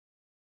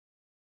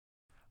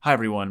Hi,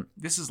 everyone.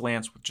 This is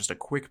Lance with just a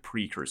quick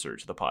precursor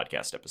to the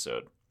podcast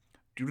episode.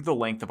 Due to the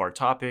length of our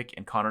topic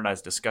and Connor and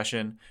I's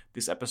discussion,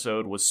 this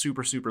episode was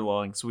super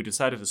long, so we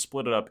decided to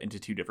split it up into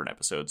two different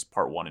episodes,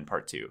 part 1 and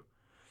part 2.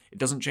 It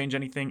doesn't change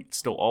anything, it's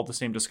still all the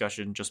same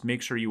discussion, just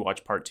make sure you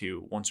watch part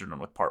 2 once you're done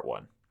with part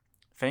 1.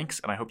 Thanks,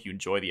 and I hope you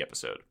enjoy the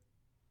episode.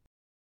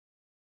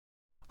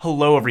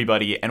 Hello,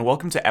 everybody, and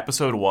welcome to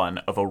episode 1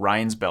 of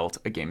Orion's Belt,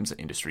 a games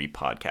industry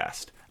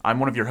podcast. I'm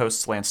one of your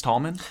hosts, Lance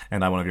Tallman.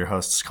 And I'm one of your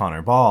hosts,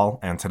 Connor Ball.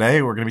 And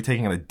today we're going to be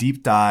taking a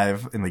deep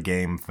dive in the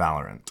game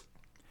Valorant.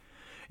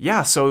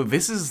 Yeah, so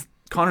this is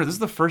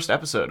the first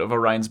episode of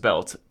Orion's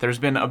Belt. There's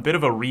been a bit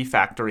of a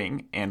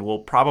refactoring, and we'll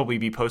probably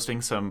be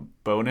posting some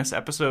bonus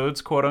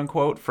episodes, quote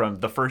unquote,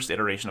 from the first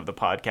iteration of the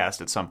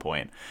podcast at some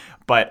point.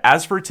 But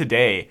as for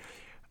today,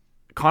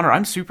 Connor,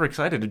 I'm super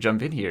excited to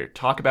jump in here,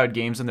 talk about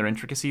games and their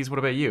intricacies. What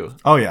about you?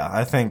 Oh, yeah.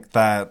 I think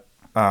that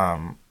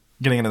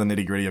getting into the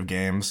nitty-gritty of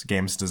games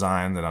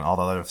design, and all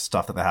the other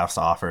stuff that they have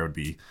to offer would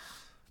be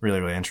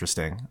really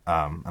interesting.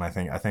 And I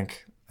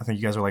think you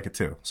guys will like it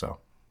too. So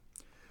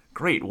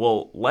great.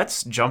 Well,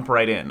 let's jump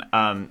right in.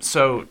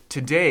 So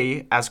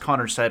today, as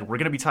Connor said, we're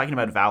going to be talking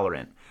about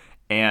Valorant.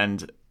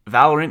 And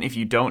Valorant, if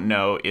you don't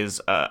know,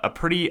 is a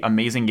pretty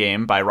amazing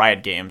game by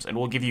Riot Games, and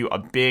we'll give you a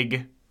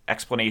big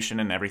explanation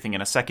and everything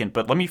in a second.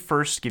 But let me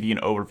first give you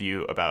an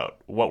overview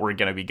about what we're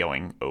going to be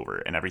going over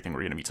and everything we're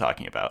going to be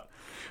talking about.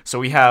 So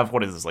we have,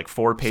 like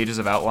 4 pages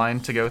of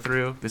outline to go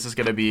through. This is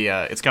going to be,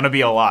 it's going to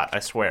be a lot, I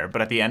swear.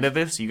 But at the end of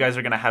this, you guys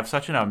are going to have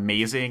such an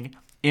amazing,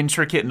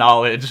 intricate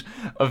knowledge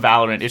of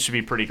Valorant. It should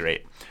be pretty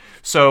great.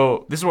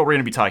 So this is what we're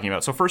going to be talking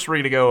about. So first we're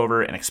going to go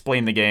over and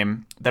explain the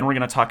game. Then we're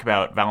going to talk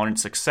about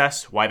Valorant's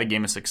success, why the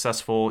game is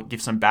successful,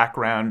 give some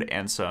background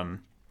and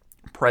some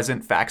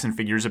present facts and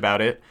figures about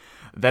it.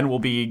 Then we'll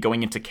be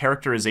going into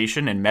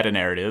characterization and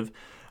meta-narrative.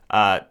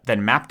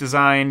 Then map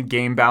design,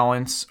 game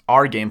balance,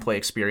 our gameplay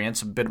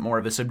experience, a bit more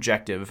of a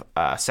subjective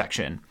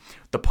section.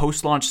 The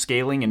post-launch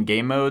scaling and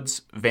game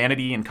modes,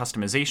 vanity and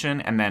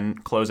customization, and then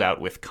close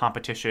out with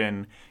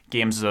competition,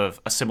 games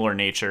of a similar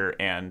nature,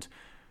 and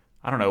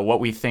I don't know, what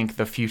we think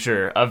the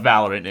future of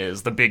Valorant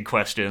is, the big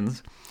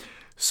questions.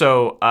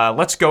 So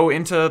let's go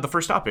into the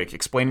first topic,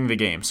 explaining the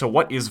game. So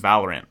what is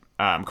Valorant?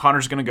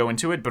 Connor's going to go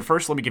into it, but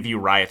first let me give you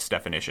Riot's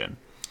definition.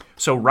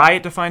 So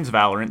Riot defines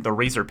Valorant, the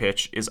razor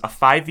pitch, is a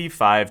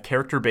 5v5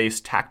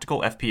 character-based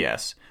tactical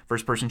FPS,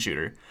 first-person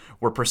shooter,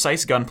 where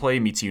precise gunplay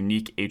meets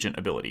unique agent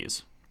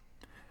abilities.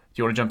 Do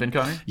you want to jump in,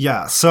 Connor?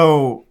 Yeah,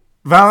 so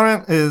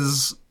Valorant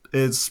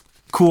is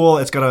cool.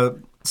 It's got a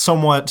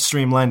somewhat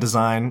streamlined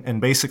design, and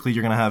basically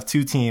you're going to have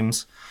 2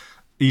 teams,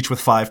 each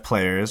with 5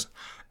 players,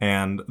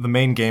 and the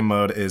main game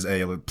mode is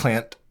a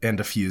plant and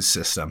defuse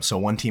system. So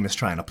one team is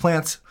trying to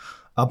plant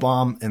a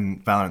bomb.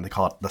 In Valorant, they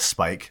call it the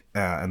spike,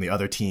 and the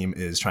other team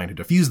is trying to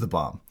defuse the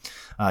bomb.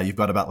 You've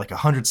got about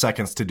 100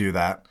 seconds to do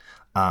that,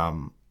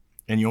 and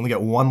you only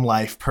get 1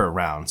 life per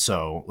round.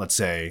 So let's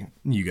say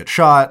you get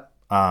shot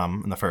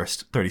in the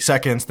first 30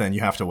 seconds, then you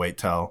have to wait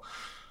till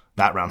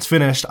that round's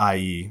finished,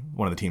 i.e.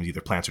 one of the teams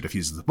either plants or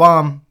defuses the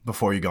bomb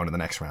before you go into the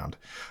next round.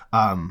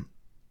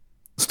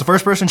 It's the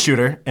first-person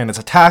shooter, and it's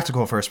a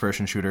tactical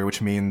first-person shooter,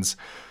 which means,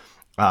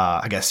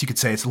 I guess you could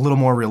say it's a little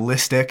more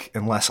realistic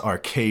and less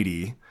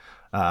arcadey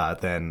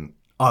than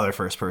other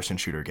first-person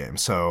shooter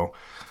games. So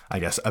I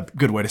guess a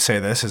good way to say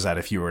this is that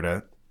if you were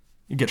to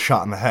get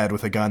shot in the head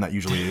with a gun,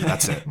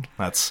 that's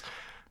it.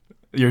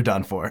 You're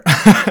done for.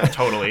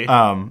 Totally.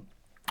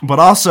 But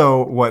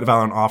also what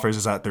Valorant offers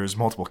is that there's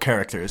multiple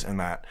characters, and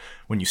that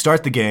when you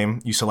start the game,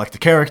 you select a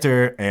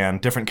character,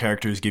 and different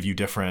characters give you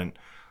different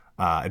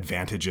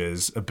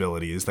advantages,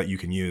 abilities that you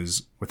can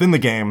use within the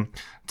game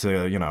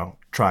to,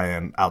 try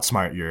and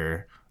outsmart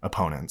your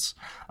opponents.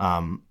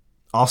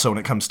 Also, when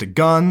it comes to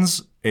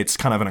guns, it's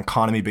kind of an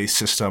economy-based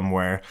system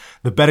where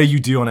the better you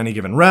do on any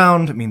given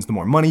round, it means the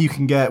more money you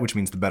can get, which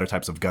means the better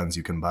types of guns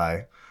you can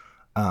buy.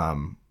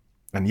 And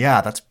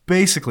yeah, that's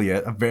basically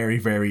it. A very,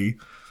 very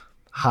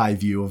high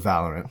view of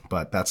Valorant,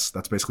 but that's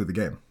basically the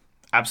game.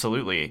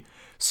 Absolutely.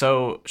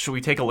 So should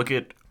we take a look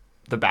at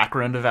the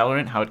background of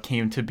Valorant, how it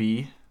came to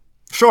be?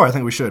 Sure, I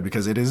think we should,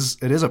 because it is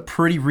a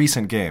pretty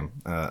recent game,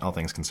 all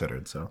things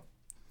considered. So.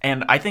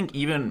 And I think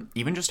even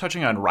just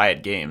touching on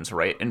Riot Games,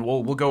 right? And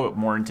we'll go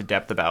more into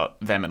depth about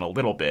them in a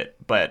little bit,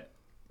 but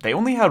they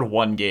only had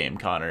 1 game,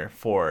 Connor,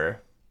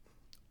 for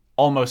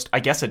almost, I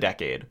guess, a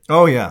decade.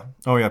 Oh yeah.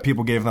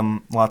 People gave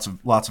them lots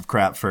of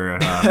crap for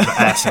the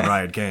S in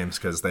Riot Games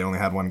because they only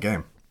had 1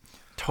 game.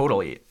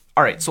 Totally.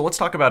 All right, so let's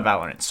talk about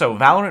Valorant. So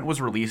Valorant was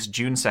released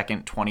June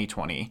 2nd,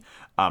 2020.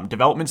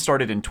 Development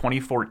started in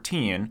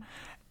 2014.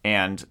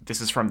 And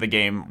this is from the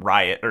game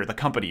Riot, or the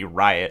company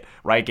Riot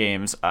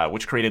Games,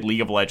 which created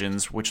League of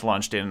Legends, which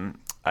launched in,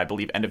 I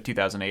believe, end of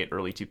 2008,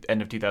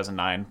 end of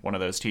 2009, one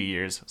of those 2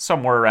 years,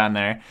 somewhere around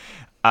there.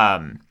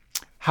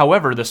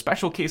 However, the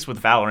special case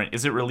with Valorant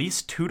is it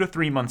released 2 to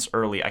 3 months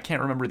early. I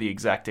can't remember the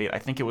exact date. I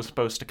think it was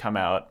supposed to come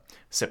out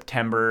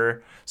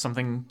September,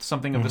 something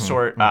of the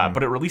sort.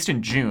 But it released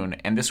in June,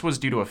 and this was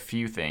due to a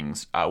few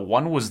things.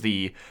 One was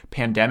the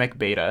pandemic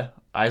beta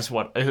as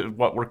what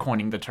we're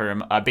coining the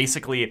term.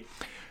 Basically,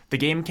 the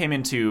game came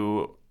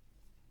into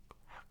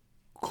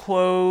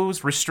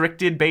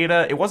restricted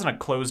beta. It wasn't a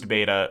closed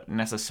beta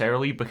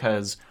necessarily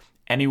because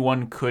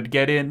anyone could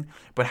get in,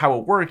 but how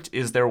it worked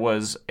is there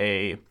was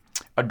a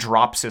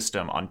drop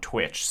system on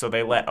Twitch. So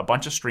they let a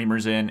bunch of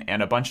streamers in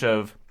and a bunch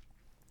of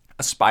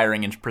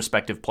aspiring and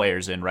prospective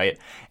players in, right?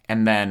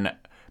 And then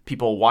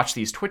people watch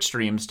these Twitch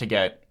streams to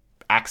get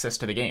access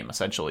to the game,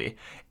 essentially.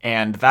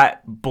 And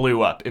that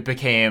blew up. It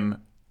became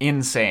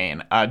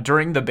insane.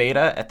 During the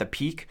beta, at the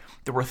peak,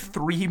 there were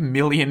 3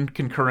 million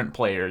concurrent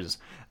players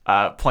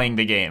playing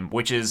the game,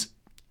 which is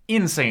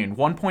insane.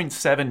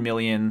 1.7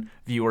 million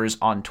viewers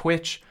on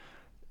Twitch.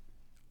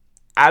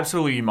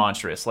 Absolutely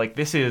monstrous. Like,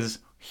 this is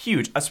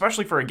huge,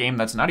 especially for a game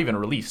that's not even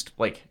released.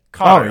 Like,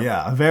 Connor. Oh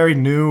yeah, a very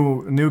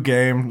new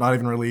game, not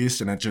even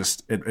released, and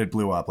it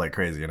blew up like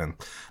crazy. And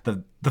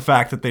then the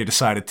fact that they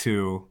decided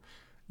to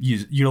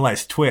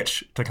utilize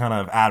Twitch to kind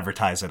of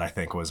advertise it, I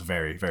think, was a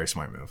very, very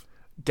smart move.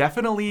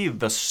 Definitely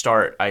the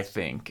start, I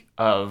think,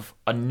 of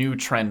a new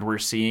trend we're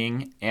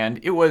seeing, and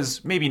it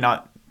was maybe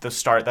not the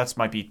start, that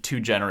might be too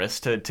generous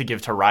to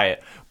give to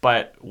Riot,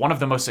 but one of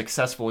the most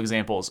successful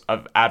examples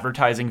of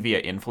advertising via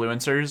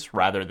influencers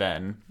rather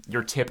than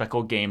your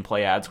typical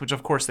gameplay ads, which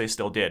of course they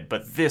still did,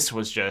 but this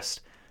was just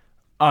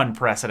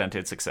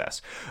unprecedented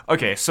success.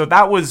 Okay, so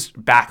that was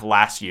back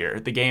last year.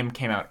 The game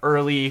came out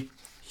early,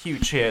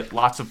 huge hit,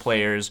 lots of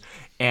players,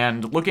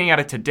 and looking at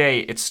it today,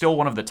 it's still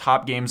one of the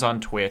top games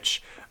on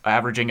Twitch,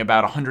 averaging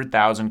about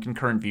 100,000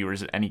 concurrent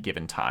viewers at any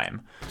given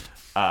time.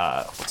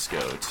 Let's go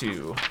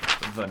to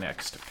the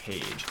next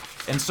page.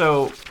 And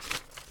so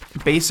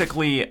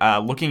basically,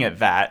 looking at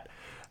that,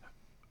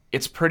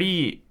 it's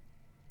pretty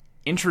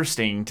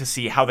interesting to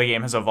see how the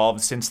game has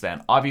evolved since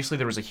then. Obviously,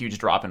 there was a huge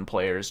drop in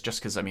players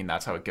just because, I mean,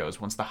 that's how it goes.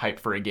 Once the hype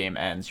for a game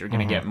ends, you're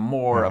going to get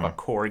more of a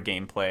core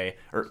gameplay,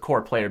 or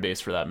core player base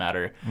for that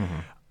matter.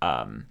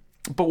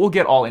 But we'll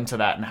get all into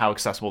that and how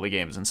accessible the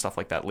game is and stuff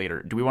like that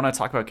later. Do we want to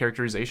talk about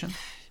characterization?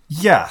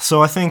 Yeah,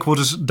 so I think we'll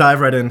just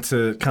dive right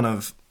into kind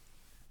of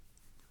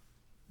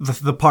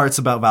the parts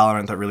about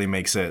Valorant that really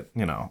makes it,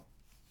 you know,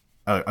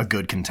 a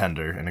good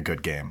contender and a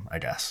good game, I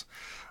guess.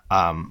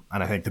 And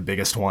I think the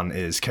biggest one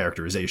is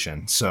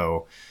characterization.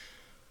 So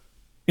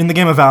in the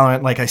game of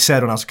Valorant, like I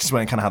said when I was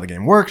explaining kind of how the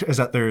game worked, is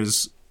that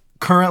there's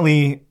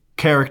currently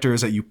characters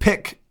that you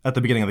pick at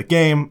the beginning of the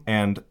game,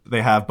 and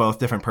they have both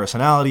different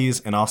personalities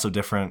and also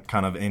different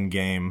kind of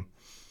in-game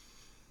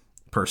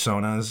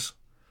personas,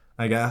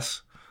 I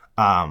guess.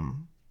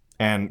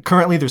 And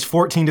currently there's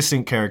 14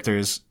 distinct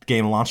characters. The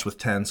game launched with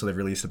 10, so they've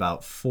released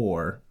about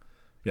 4.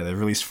 Yeah, they've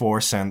released 4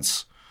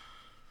 since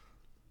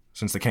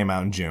they came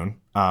out in June.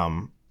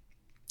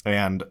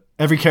 And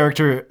every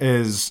character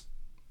is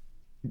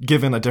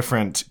given a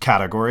different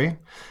category,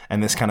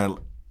 and this kind of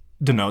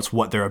denotes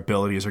what their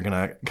abilities are going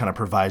to kind of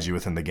provide you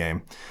within the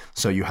game.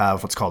 So you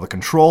have what's called a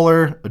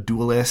controller, a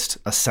duelist,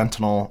 a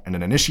sentinel, and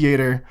an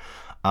initiator.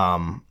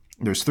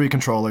 There's 3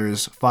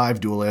 controllers, 5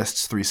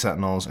 duelists, 3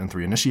 sentinels, and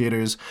 3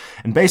 initiators.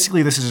 And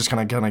basically this is just kind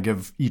of going to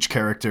give each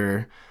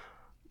character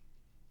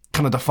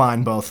kind of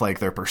define both like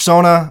their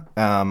persona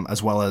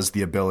as well as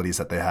the abilities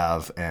that they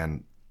have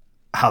and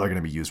how they're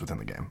going to be used within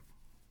the game.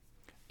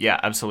 Yeah,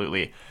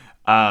 absolutely.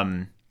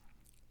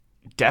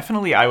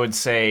 Definitely, I would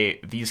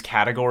say these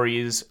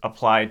categories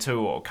apply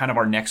to kind of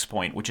our next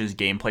point, which is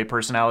gameplay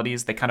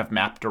personalities. They kind of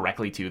map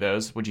directly to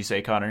those, would you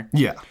say, Connor?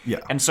 Yeah.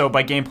 And so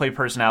by gameplay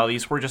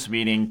personalities, we're just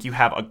meaning you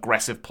have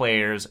aggressive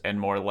players and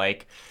more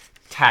like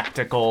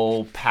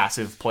tactical,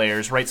 passive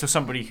players, right? So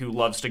somebody who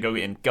loves to go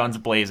in guns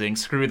blazing,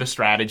 screw the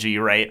strategy,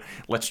 right?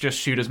 Let's just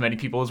shoot as many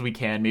people as we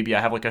can. Maybe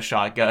I have like a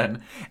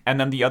shotgun.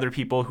 And then the other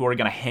people who are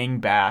going to hang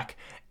back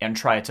and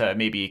try to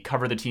maybe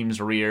cover the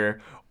team's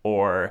rear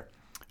or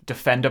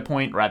defend a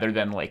point rather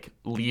than like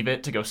leave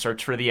it to go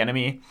search for the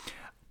enemy.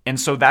 And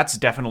so that's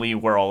definitely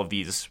where all of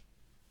these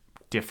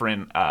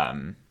different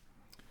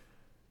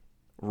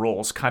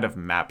roles kind of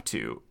map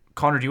to.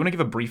 Connor, do you want to give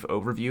a brief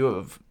overview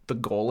of the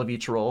goal of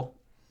each role?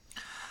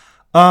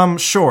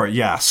 Sure,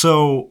 yeah.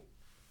 So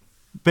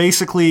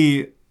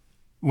basically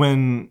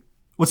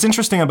what's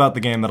interesting about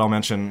the game that I'll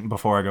mention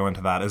before I go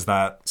into that is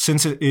that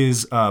since it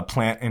is a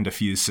plant and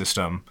defuse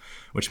system,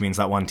 which means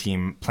that one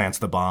team plants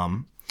the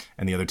bomb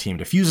and the other team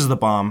defuses the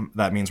bomb,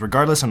 that means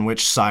regardless on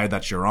which side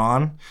that you're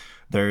on,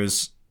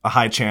 there's a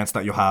high chance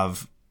that you'll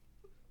have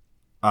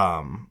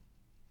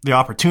the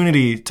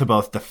opportunity to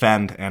both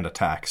defend and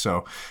attack.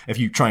 So if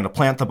you're trying to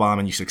plant the bomb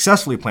and you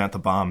successfully plant the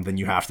bomb, then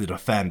you have to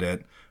defend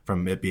it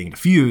from it being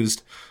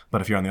defused.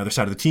 But if you're on the other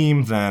side of the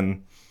team,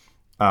 then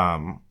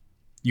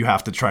you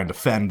have to try and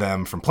defend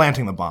them from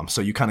planting the bomb.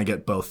 So you kind of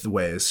get both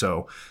ways.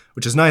 So,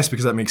 which is nice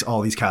because that makes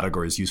all these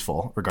categories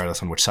useful,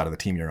 regardless on which side of the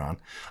team you're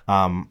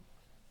on.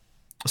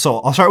 So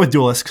I'll start with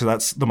duelist because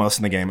that's the most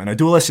in the game. And a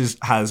duelist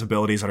has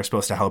abilities that are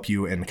supposed to help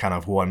you in kind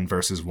of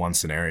 1-versus-1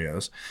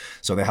 scenarios.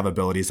 So they have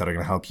abilities that are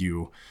going to help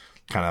you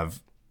kind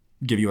of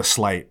give you a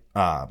slight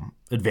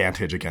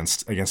advantage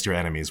against your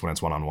enemies when it's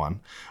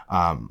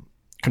 1-on-1.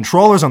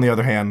 Controllers, on the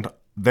other hand,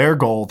 their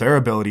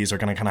abilities are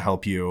going to kind of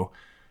help you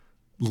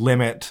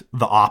limit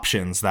the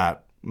options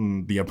that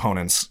the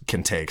opponents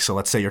can take. So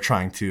let's say you're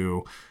trying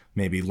to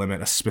maybe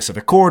limit a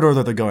specific corridor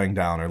that they're going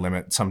down, or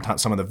limit some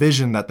of the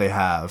vision that they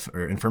have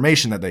or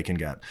information that they can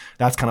get.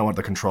 That's kind of what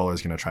the controller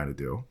is going to try to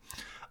do.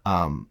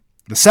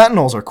 The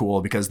Sentinels are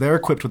cool because they're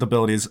equipped with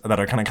abilities that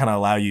are kind of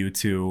allow you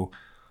to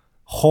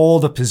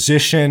hold a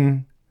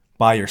position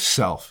by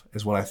yourself,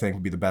 is what I think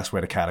would be the best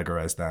way to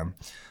categorize them.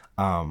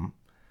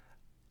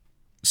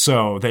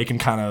 So they can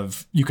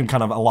you can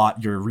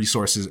allot your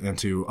resources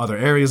into other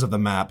areas of the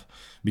map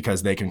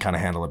because they can kind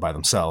of handle it by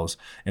themselves.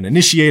 And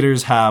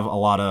initiators have a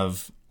lot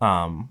of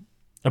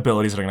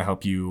abilities that are going to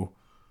help you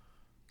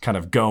kind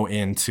of go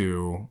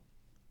into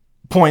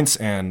points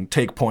and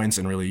take points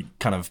and really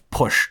kind of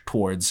push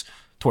towards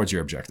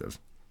your objective.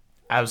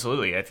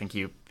 Absolutely. I think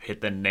you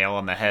hit the nail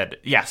on the head.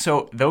 Yeah,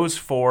 so those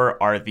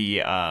 4 are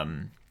the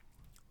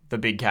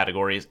big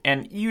categories,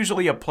 and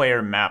usually a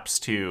player maps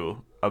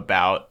to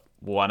about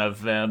one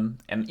of them,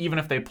 and even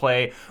if they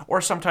play, or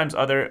sometimes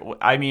other,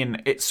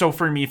 so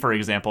for me, for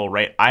example,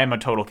 right, I am a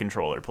total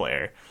controller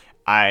player.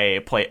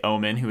 I play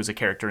Omen, who is a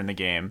character in the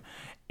game,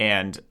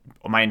 and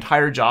my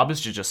entire job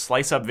is to just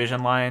slice up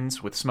vision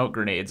lines with smoke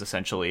grenades,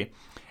 essentially,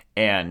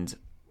 and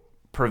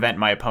prevent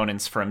my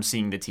opponents from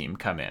seeing the team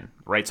come in,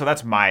 right? So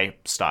that's my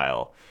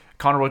style.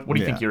 Connor, what do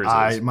you think yours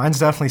is? Mine's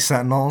definitely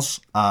Sentinels.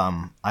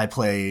 I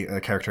play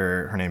a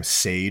character, her name's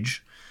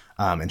Sage,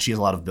 and she has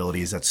a lot of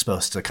abilities that's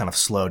supposed to kind of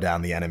slow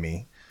down the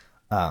enemy.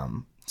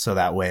 So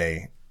that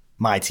way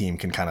my team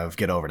can kind of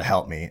get over to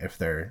help me if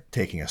they're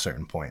taking a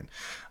certain point.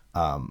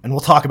 And we'll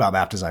talk about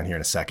map design here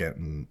in a second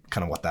and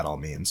kind of what that all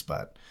means.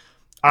 But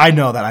I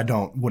know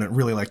that wouldn't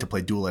really like to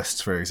play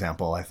duelists, for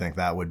example. I think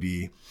that would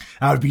be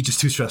just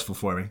too stressful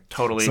for me.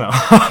 Totally. So,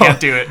 can't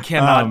do it.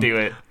 Cannot do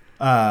it.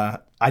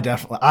 I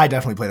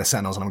definitely play the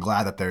Sentinels, and I'm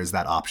glad that there's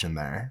that option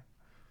there.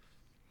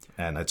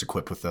 And it's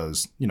equipped with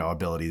those,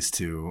 abilities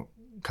to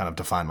kind of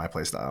define my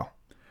playstyle.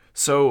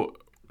 So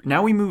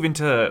now we move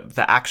into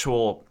the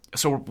actual...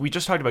 So we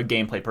just talked about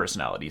gameplay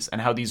personalities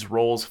and how these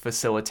roles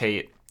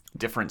facilitate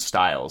different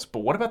styles. But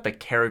what about the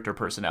character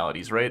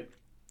personalities, right?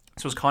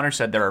 So as Connor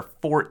said, there are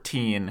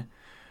 14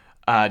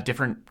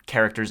 different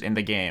characters in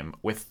the game,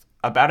 with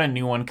about a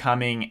new one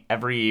coming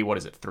every,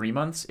 3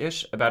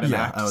 months-ish? About an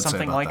act,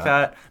 something like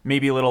that.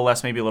 Maybe a little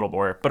less, maybe a little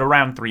more, but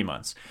around 3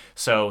 months.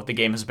 So the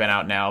game has been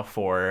out now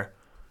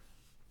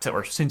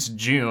since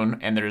June,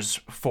 and there's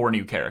 4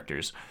 new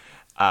characters,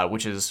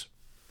 which is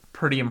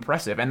pretty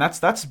impressive. And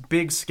that's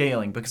big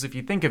scaling, because if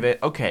you think of it,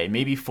 okay,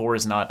 maybe 4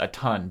 is not a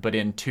ton, but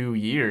in 2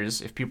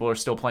 years, if people are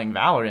still playing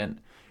Valorant,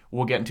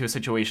 we'll get into a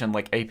situation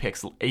like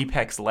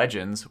Apex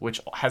Legends,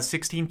 which has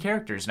 16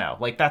 characters now.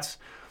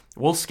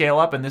 We'll scale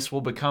up, and this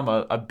will become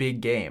a big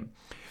game.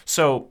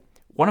 So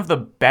one of the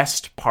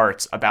best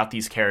parts about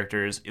these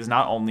characters is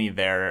not only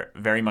their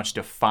very much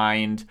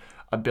defined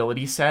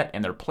ability set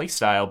and their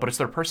playstyle, but it's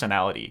their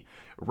personality.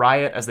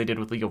 Riot, as they did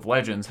with League of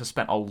Legends, has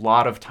spent a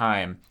lot of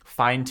time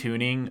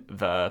fine-tuning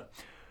the,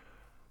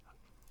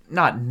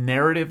 not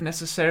narrative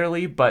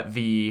necessarily, but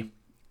the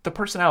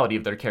personality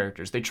of their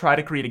characters. They try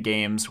to create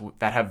games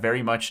that have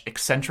very much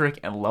eccentric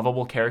and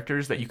lovable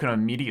characters that you can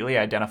immediately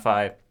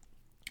identify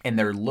in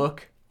their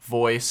look,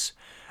 voice,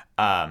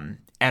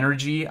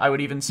 energy, I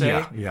would even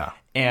say. Yeah.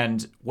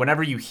 And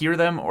whenever you hear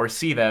them or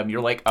see them,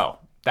 you're like, oh,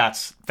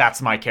 that's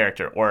my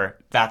character, or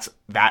that's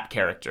that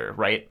character,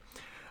 right?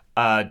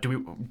 Do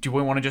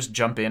we want to just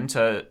jump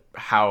into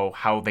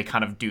how they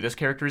kind of do this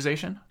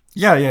characterization?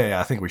 Yeah.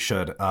 I think we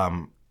should.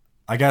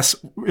 I guess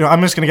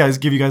I'm just gonna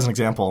give you guys an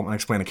example and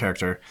explain the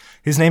character.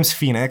 His name's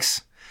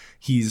Phoenix.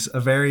 He's a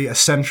very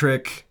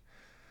eccentric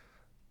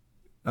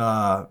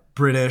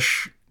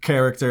British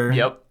character.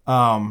 Yep.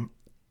 I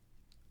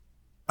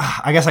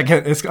guess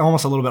it's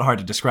almost a little bit hard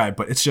to describe,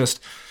 but it's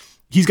just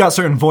he's got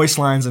certain voice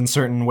lines and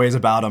certain ways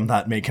about him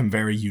that make him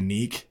very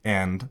unique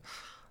and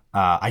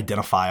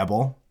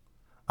identifiable.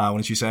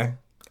 Wouldn't you say?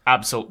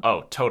 Absolutely.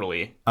 Oh,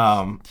 totally.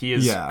 He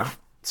is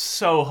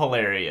so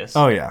hilarious.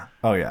 Oh yeah.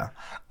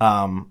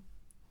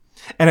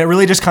 And it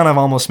really just kind of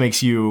almost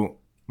makes you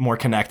more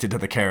connected to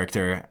the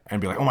character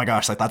and be like, oh my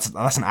gosh, that's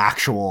an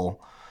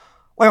actual,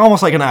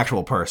 almost like an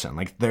actual person.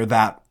 Like they're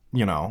that,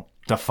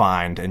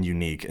 defined and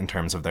unique in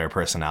terms of their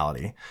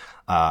personality.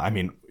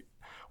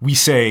 We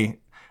say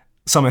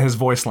some of his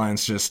voice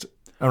lines just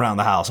around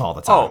the house all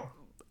the time. Oh,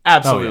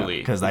 absolutely.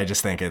 Because I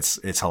just think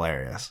it's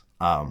hilarious.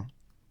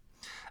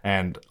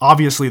 And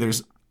obviously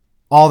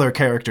all their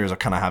characters are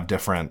kind of have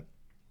different,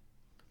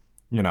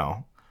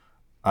 different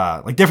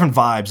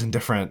vibes and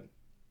different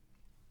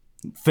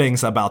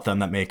things about them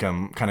that make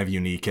them kind of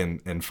unique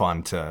and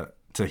fun to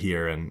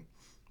hear and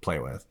play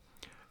with.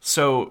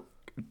 So,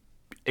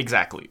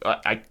 exactly.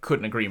 I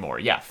couldn't agree more.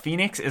 Yeah,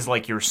 Phoenix is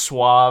like your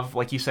suave,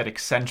 like you said,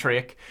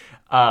 eccentric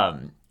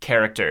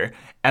character.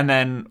 And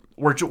then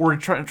we're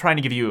trying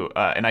to give you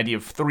an idea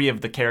of 3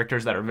 of the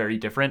characters that are very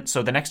different.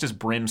 So the next is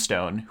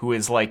Brimstone, who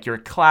is like your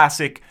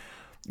classic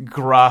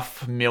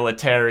gruff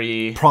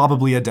military.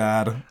 Probably a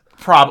dad.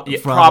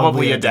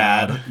 Probably a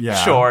dad. Yeah.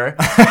 Sure.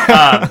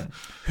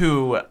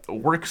 Who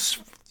works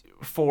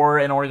for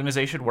an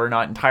organization we're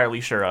not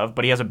entirely sure of,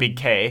 but he has a big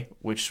K,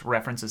 which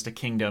references to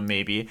kingdom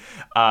maybe.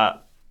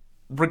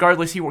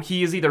 Regardless,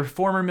 he is either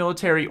former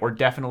military or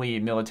definitely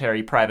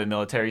military, private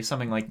military,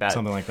 something like that.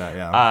 Something like that,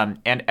 yeah.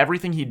 And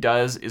everything he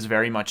does is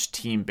very much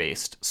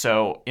team-based.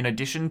 So in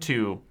addition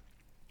to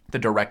the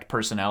direct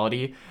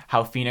personality,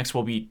 how Phoenix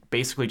will be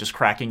basically just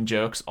cracking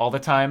jokes all the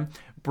time,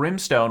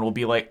 Brimstone will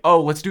be like,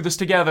 oh, let's do this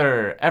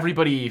together.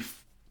 Everybody,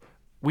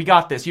 we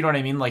got this. You know what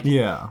I mean? Like,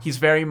 yeah. He's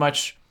very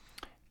much...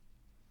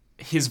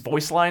 His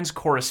voice lines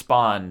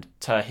correspond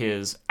to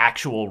his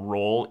actual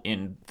role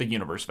in the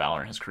universe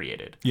Valorant has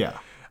created. Yeah.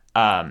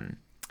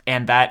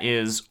 And that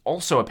is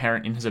also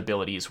apparent in his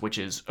abilities, which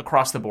is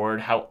across the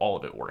board how all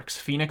of it works.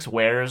 Phoenix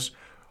wears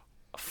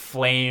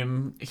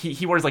flame.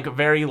 He wears like a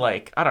very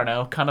like, I don't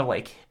know, kind of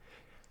like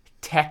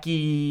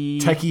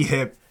techie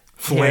hip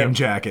flame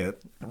jacket.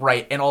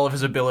 Right. And all of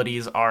his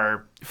abilities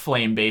are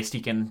flame based.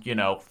 He can,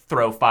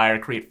 throw fire,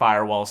 create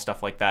firewalls,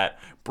 stuff like that.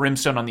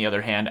 Brimstone, on the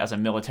other hand, as a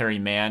military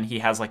man, he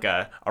has like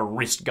a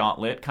wrist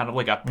gauntlet, kind of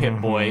like a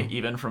Pip-Boy,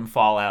 even from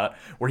Fallout,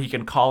 where he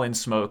can call in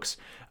smokes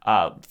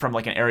from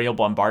like an aerial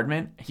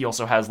bombardment. He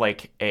also has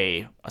like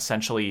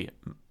essentially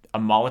a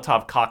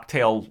Molotov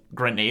cocktail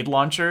grenade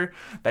launcher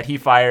that he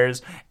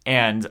fires,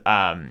 and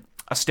a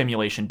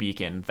stimulation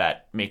beacon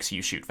that makes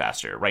you shoot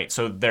faster, right?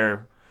 So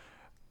they're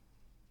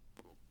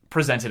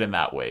presented in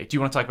that way. Do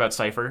you want to talk about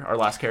Cypher, our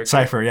last character?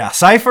 Cypher, yeah.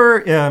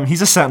 Cypher,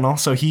 he's a sentinel,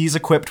 so he's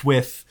equipped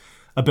with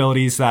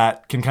abilities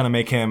that can kind of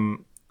make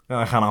him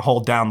kind of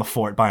hold down the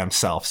fort by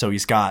himself. So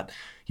he's got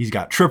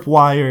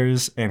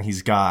tripwires, and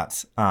he's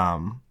got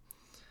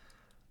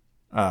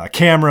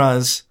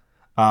cameras,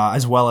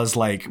 as well as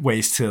like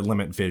ways to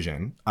limit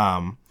vision.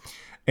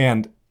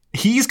 And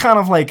he's kind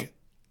of like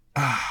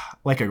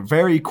a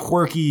very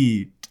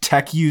quirky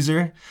tech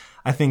user.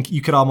 I think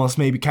you could almost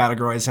maybe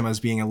categorize him as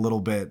being a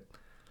little bit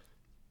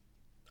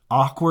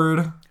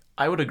awkward.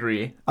 I would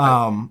agree.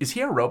 Is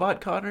he a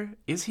robot, Connor?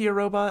 Is he a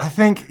robot? I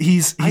think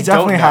he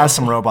definitely has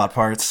some robot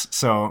parts,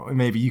 so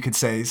maybe you could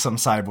say some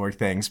cyborg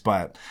things,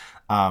 but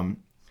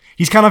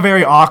he's kind of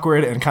very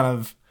awkward and kind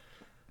of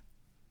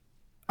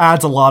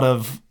adds a lot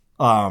of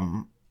I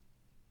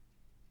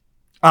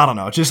don't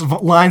know, just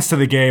lines to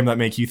the game that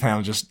make you kind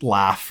of just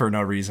laugh for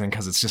no reason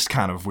because it's just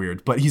kind of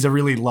weird. But he's a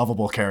really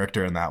lovable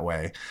character in that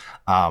way,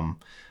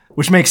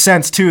 which makes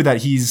sense too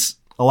that he's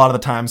a lot of the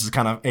times is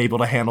kind of able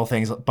to handle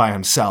things by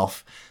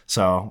himself.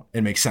 So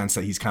it makes sense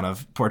that he's kind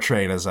of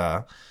portrayed as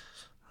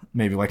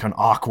maybe like an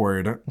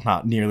awkward,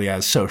 not nearly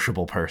as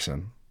sociable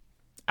person.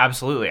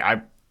 Absolutely.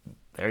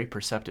 Very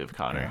perceptive,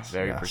 Connor. Yes,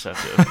 very yes.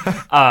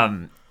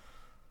 perceptive.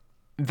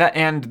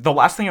 And the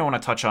last thing I want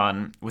to touch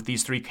on with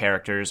these three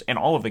characters and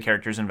all of the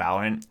characters in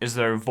Valorant is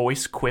their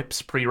voice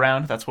quips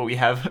pre-round. That's what we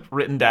have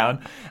written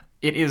down.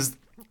 It is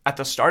at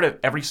the start of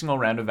every single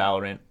round of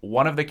Valorant,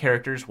 one of the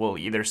characters will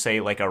either say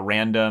like a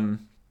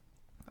random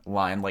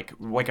line,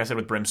 like I said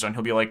with Brimstone,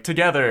 he'll be like,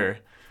 together,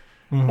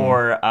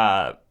 or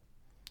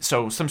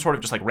so some sort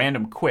of just like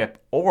random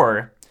quip,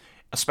 or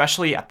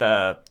especially at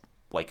the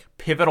like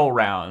pivotal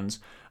rounds,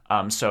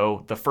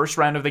 so the first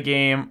round of the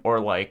game, or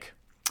like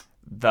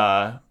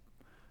the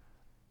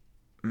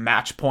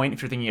match point,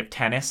 if you're thinking of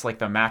tennis, like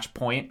the match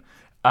point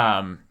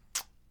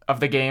of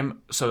the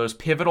game, so those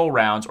pivotal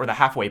rounds, or the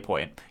halfway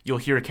point, you'll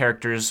hear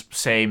characters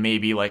say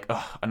maybe like,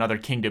 another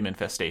kingdom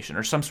infestation,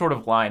 or some sort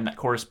of line that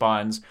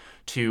corresponds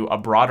to a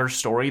broader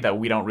story that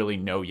we don't really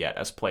know yet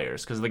as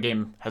players, because the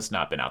game has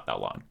not been out that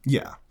long.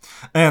 Yeah.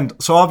 And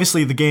so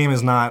obviously the game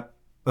is not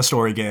a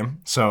story game,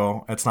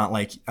 so it's not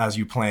like as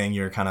you playing,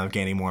 you're kind of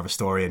gaining more of a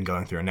story and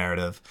going through a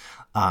narrative.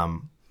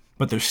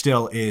 But there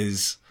still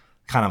is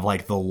kind of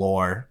like the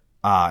lore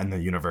in the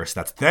universe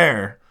that's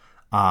there.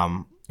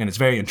 And it's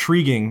very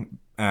intriguing.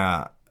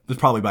 It's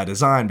probably by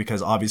design,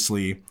 because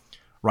obviously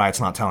Riot's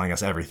not telling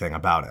us everything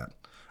about it.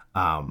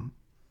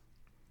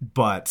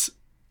 But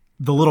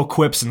the little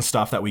quips and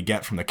stuff that we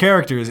get from the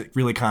characters, it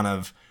really kind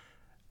of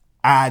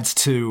adds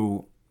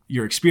to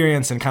your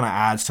experience and kind of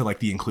adds to like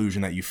the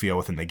inclusion that you feel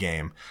within the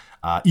game,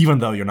 even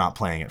though you're not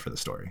playing it for the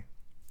story.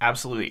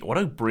 Absolutely. What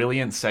a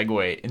brilliant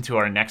segue into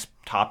our next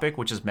topic,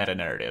 which is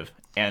meta-narrative.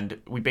 And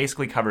we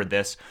basically covered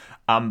this,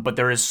 but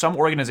there is some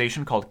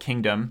organization called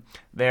Kingdom.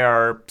 They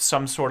are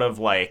some sort of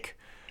like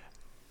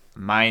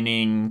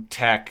mining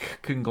tech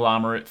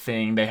conglomerate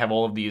thing. They have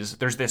all of these.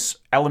 There's this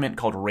element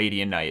called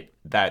Radianite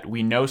that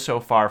we know so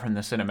far from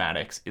the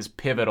cinematics is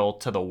pivotal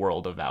to the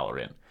world of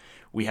Valorant.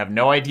 We have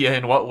no idea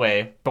in what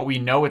way, but we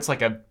know it's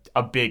like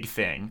a big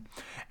thing.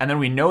 And then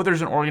we know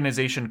there's an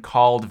organization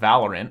called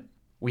Valorant.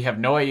 We have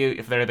no idea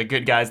if they're the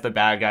good guys, the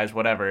bad guys,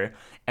 whatever.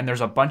 And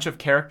there's a bunch of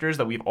characters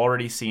that we've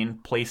already seen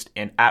placed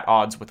in at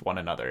odds with one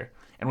another.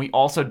 And we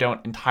also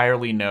don't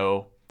entirely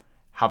know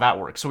how that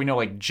works. So we know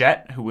like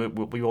Jett, who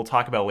we will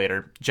talk about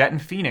later. Jett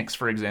and Phoenix,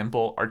 for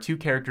example, are two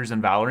characters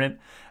in Valorant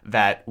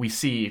that we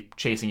see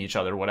chasing each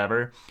other,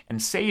 whatever.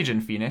 And Sage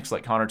and Phoenix,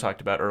 like Connor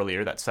talked about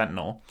earlier, that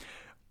Sentinel,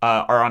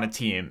 are on a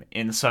team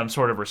in some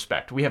sort of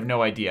respect. We have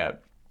no idea.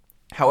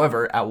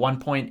 However, at one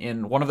point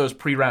in one of those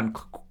pre-round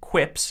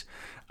quips,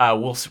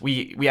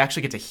 we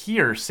actually get to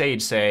hear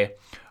Sage say,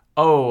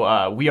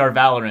 "Oh, we are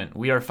Valorant,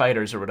 we are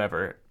fighters," or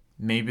whatever.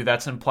 Maybe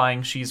that's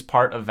implying she's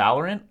part of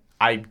Valorant.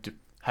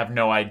 Have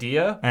no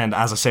idea. And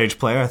as a Sage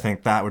player, I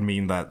think that would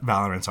mean that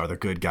Valorants are the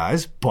good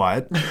guys,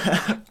 but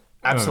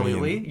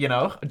absolutely,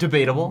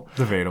 debatable.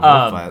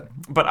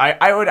 But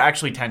I would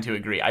actually tend to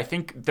agree. I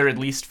think they're, at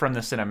least from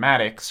the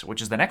cinematics,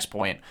 which is the next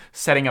point,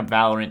 setting up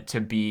Valorant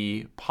to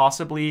be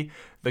possibly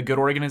the good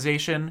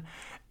organization,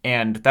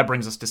 and that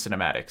brings us to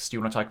cinematics. Do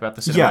you want to talk about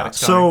the cinematics? Yeah,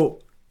 so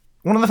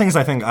one of the things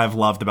I think I've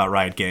loved about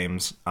Riot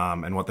Games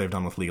and what they've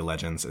done with League of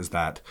Legends is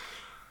that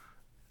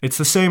it's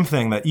the same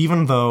thing, that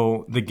even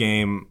though the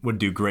game would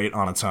do great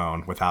on its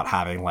own without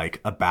having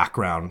like a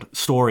background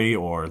story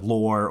or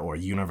lore or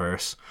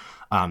universe,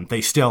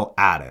 they still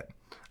add it.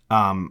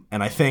 And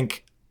I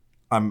think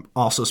I'm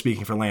also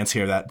speaking for Lance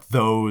here that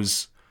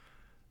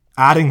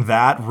adding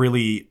that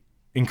really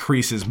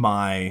increases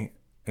my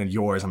and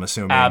yours, I'm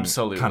assuming,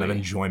 absolutely, kind of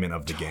enjoyment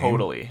of the game.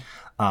 Totally.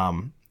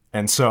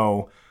 And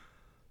so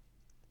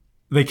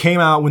they came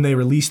out when they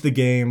released the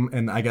game,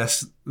 and I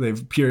guess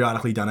they've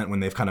periodically done it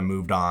when they've kind of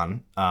moved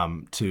on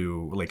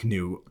to like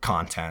new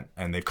content,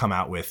 and they've come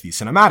out with these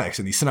cinematics,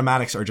 and these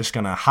cinematics are just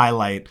going to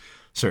highlight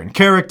certain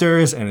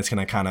characters, and it's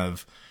going to kind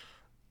of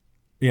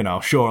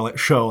show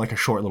like a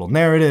short little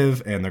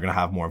narrative, and they're going to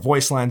have more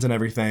voice lines and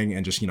everything,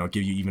 and just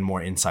give you even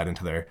more insight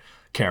into their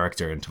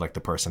character, into like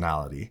the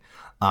personality.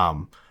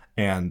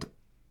 And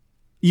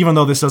even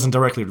though this doesn't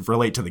directly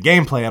relate to the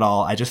gameplay at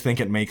all, I just think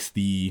it makes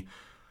the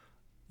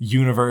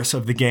universe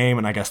of the game,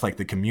 and I guess like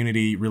the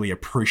community, really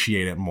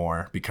appreciate it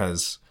more,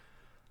 because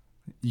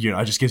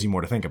it just gives you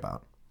more to think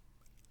about.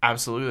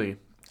 Absolutely.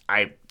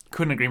 I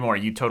couldn't agree more.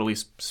 You totally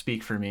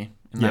speak for me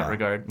in that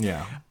regard.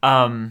 Yeah.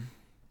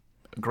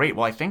 Great.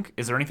 Well, I think,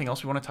 is there anything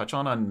else we want to touch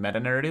on meta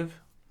narrative?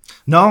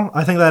 No,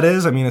 I think that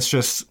is. I mean,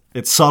 it's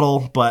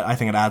subtle, but I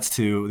think it adds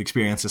to the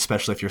experience,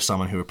 especially if you're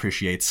someone who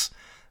appreciates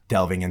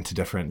delving into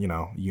different,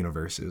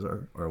 universes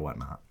or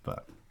whatnot.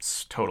 But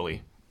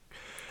totally.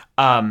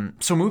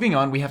 So moving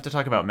on, we have to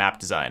talk about map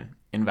design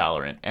in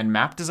Valorant. And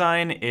map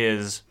design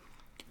is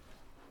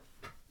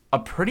a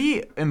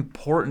pretty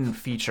important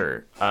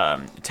feature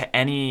to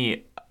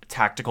any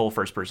tactical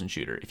first-person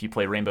shooter. If you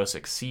play Rainbow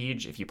Six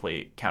Siege, if you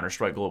play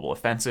Counter-Strike Global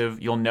Offensive,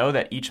 you'll know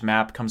that each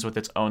map comes with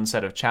its own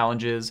set of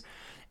challenges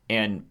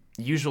and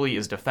usually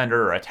is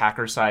defender or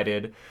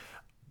attacker-sided.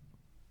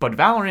 But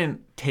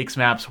Valorant takes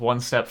maps one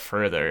step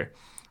further.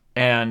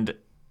 And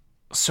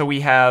so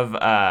we have,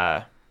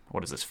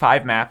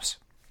 5 maps.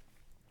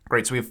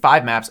 Great, so we have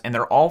 5 maps, and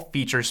they're all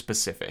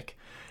feature-specific,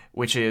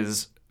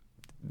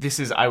 this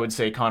is, I would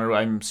say, Connor,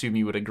 I assume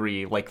you would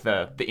agree, like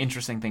the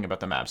interesting thing about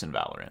the maps in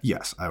Valorant.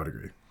 Yes, I would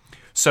agree.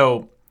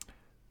 So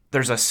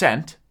there's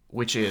Ascent,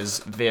 which is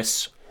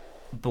this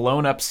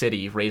blown-up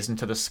city raised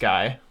into the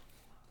sky.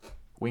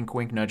 Wink,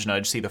 wink, nudge,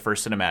 nudge. See the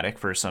first cinematic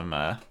for some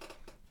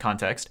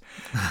context.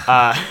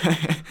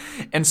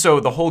 And so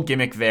the whole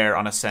gimmick there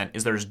on Ascent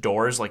is there's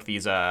doors, like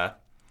these,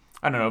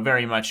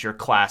 very much your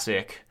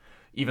classic,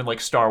 even like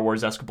Star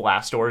Wars-esque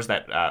blast doors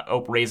that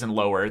raise and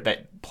lower,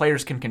 that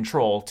players can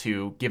control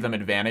to give them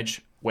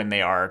advantage when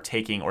they are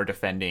taking or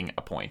defending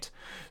a point.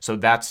 So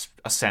that's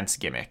Ascent's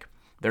gimmick.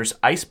 There's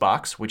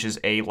Icebox, which is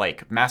a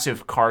like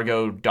massive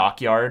cargo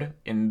dockyard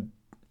in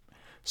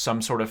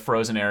some sort of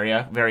frozen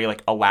area, very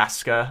like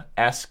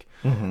Alaska-esque.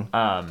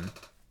 Mm-hmm.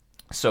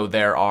 So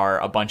there are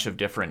a bunch of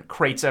different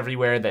crates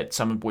everywhere, that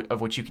some of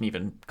which you can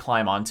even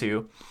climb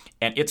onto.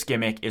 And its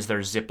gimmick is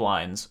there's zip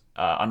lines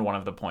on one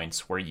of the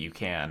points where you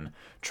can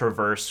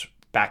traverse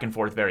back and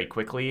forth very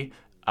quickly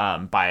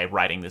by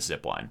riding this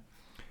zip line.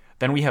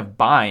 Then we have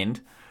Bind.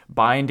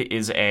 Bind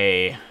is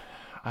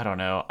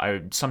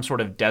some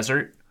sort of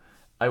desert,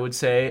 I would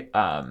say.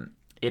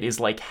 It is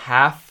like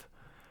half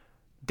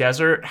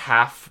desert,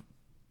 half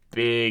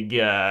big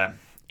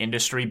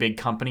industry, big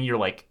company. You're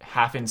like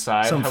half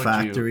inside. Some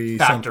factory.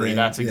 Factory,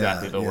 that's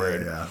exactly the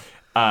word. Yeah.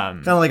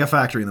 Kind of like a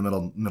factory in the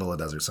middle of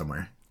the desert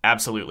somewhere.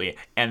 Absolutely.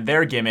 And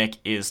their gimmick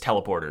is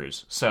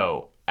teleporters.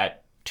 So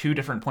at 2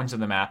 different points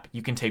of the map,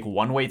 you can take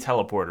one-way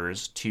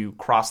teleporters to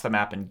cross the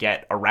map and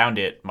get around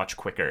it much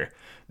quicker.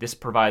 This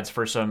provides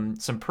for some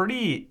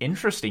pretty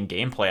interesting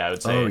gameplay, I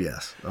would say. Oh,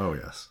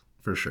 yes.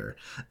 For sure.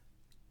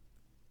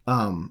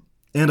 And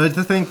I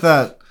think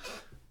that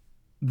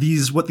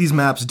what these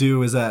maps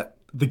do is that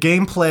the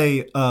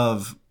gameplay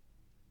of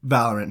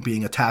Valorant,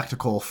 being a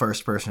tactical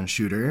first-person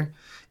shooter,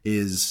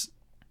 is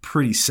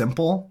pretty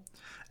simple.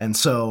 And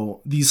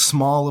so these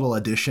small little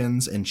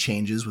additions and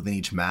changes within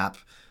each map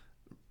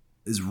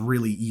is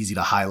really easy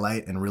to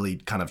highlight and really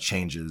kind of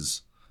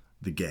changes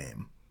the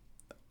game.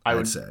 I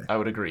would say. I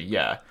would agree,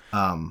 yeah.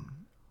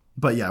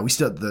 But yeah, we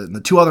still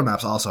the 2 other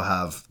maps also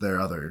have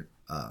their other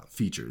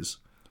features.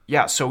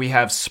 Yeah, so we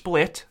have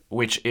Split,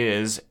 which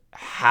is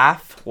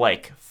half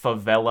like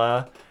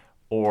favela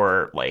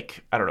or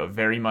like, I don't know,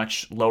 very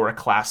much lower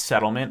class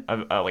settlement,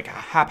 like a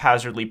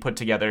haphazardly put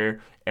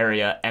together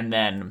area. And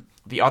then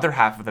the other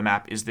half of the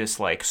map is this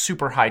like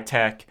super high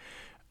tech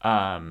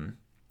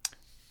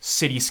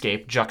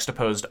cityscape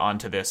juxtaposed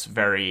onto this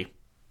very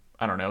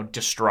I don't know,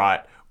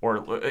 distraught,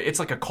 or it's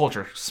like a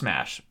culture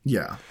smash.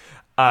 Yeah.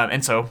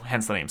 And so,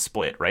 hence the name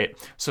Split, right?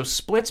 So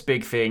Split's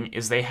big thing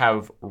is they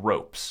have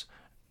ropes,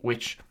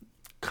 which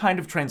kind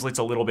of translates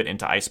a little bit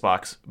into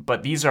Icebox,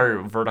 but these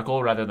are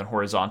vertical rather than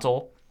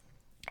horizontal,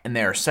 and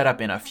they're set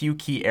up in a few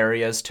key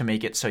areas to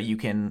make it so you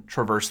can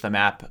traverse the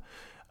map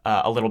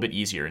a little bit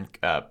easier and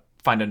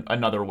find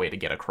another way to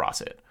get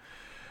across it.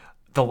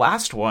 The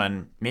last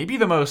one, maybe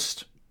the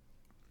most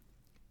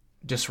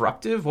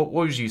disruptive. What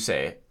would you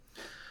say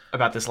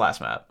about this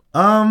last map?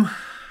 The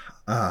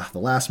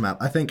last map,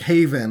 I think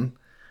Haven.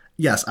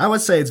 Yes, I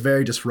would say it's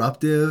very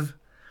disruptive,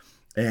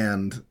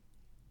 and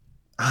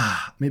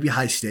maybe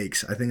high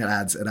stakes. I think it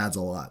adds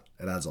a lot.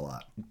 It adds a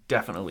lot.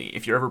 Definitely.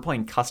 If you're ever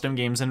playing custom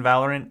games in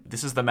Valorant,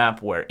 this is the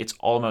map where it's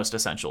almost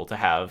essential to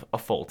have a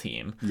full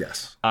team.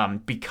 Yes.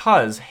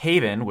 Because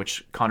Haven,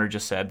 which Connor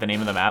just said, the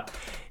name of the map,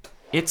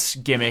 its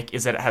gimmick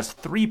is that it has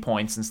 3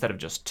 points instead of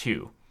just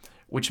 2,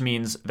 which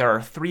means there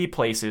are 3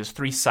 places,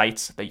 3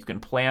 sites that you can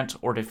plant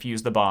or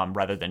defuse the bomb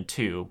rather than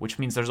 2, which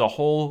means there's a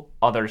whole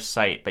other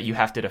site that you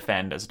have to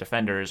defend as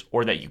defenders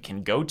or that you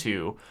can go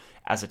to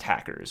as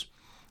attackers.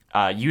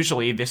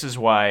 Usually, this is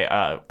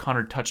why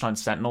Connor touched on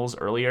Sentinels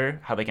earlier,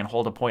 how they can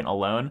hold a point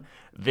alone.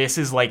 This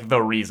is like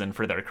the reason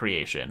for their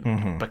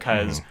creation,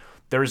 because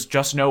there's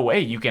just no way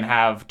you can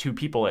have 2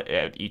 people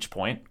at each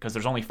point, because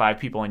there's only 5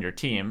 people in your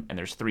team and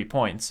there's 3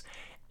 points.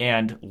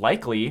 And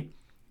likely,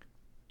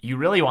 you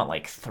really want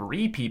like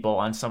 3 people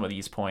on some of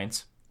these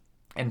points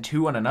and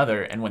 2 on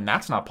another. And when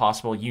that's not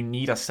possible, you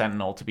need a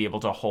Sentinel to be able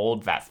to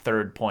hold that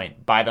 3rd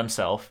point by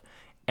themselves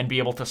and be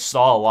able to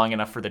stall long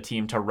enough for the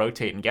team to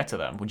rotate and get to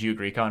them. Would you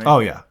agree, Connor? Oh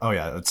yeah.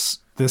 It's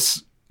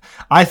this.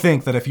 I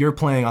think that if you're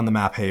playing on the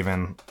map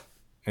Haven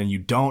and you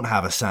don't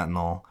have a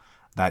Sentinel,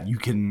 that you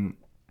can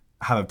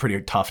have a pretty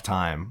tough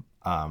time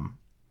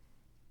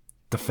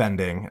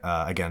defending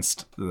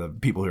against the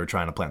people who are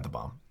trying to plant the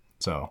bomb.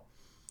 So,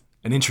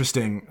 an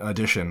interesting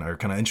addition, or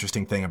kind of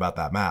interesting thing about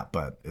that map,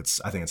 but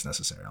I think it's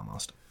necessary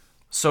almost.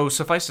 So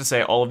suffice to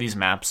say, all of these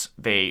maps,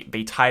 they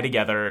tie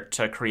together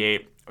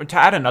to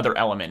add another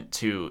element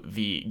to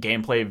the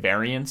gameplay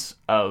variance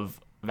of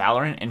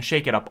Valorant and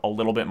shake it up a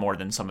little bit more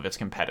than some of its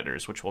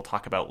competitors, which we'll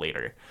talk about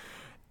later.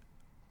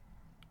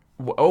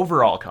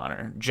 Overall,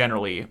 Connor,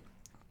 generally,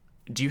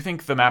 do you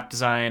think the map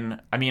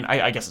design,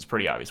 I guess it's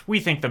pretty obvious. We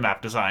think the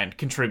map design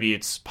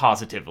contributes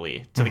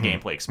positively to the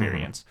gameplay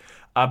experience.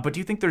 But do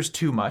you think there's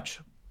too much?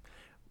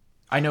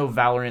 I know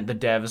Valorant, the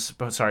devs,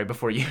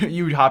 before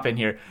you hop in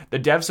here, the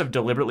devs have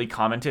deliberately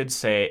commented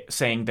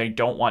saying they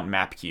don't want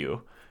map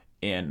queue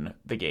in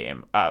the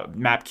game.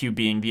 Map queue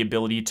being the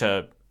ability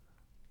to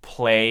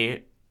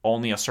play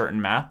only a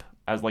certain map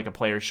as like a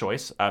player's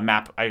choice.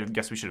 Map, I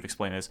guess we should have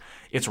explained this.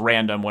 It's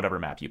random, whatever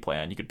map you play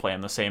on. You could play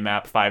on the same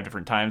map 5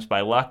 different times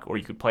by luck, or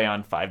you could play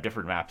on 5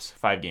 different maps,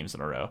 5 games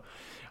in a row.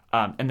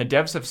 And the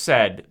devs have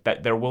said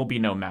that there will be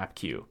no map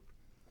queue,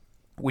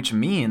 which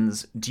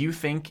means, do you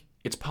think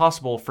it's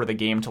possible for the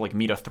game to like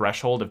meet a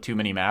threshold of too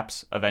many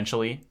maps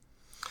eventually?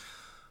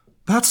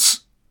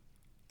 That's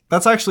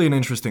actually an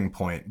interesting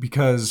point,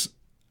 because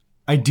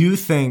I do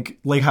think,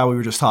 like how we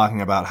were just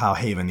talking about how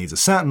Haven needs a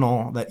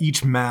Sentinel, that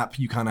each map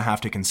you kind of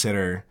have to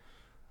consider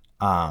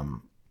a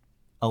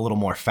little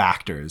more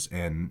factors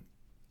in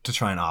to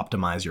try and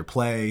optimize your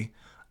play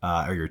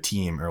or your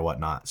team or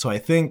whatnot. So I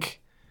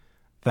think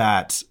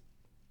that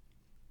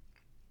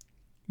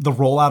the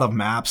rollout of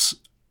maps,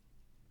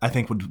 I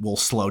think will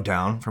slow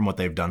down from what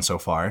they've done so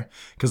far,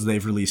 because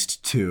they've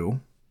released 2,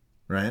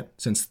 right,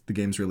 since the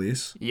game's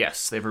release.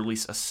 Yes, they've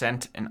released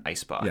Ascent and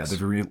Icebox. Yeah,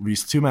 they've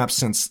released 2 maps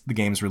since the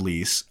game's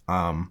release.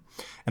 And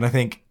I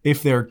think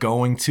if they're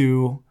going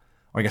to,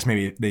 or I guess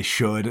maybe they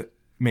should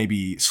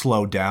maybe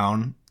slow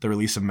down the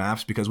release of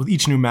maps, because with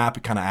each new map,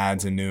 it kind of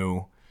adds a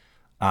new,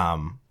 that's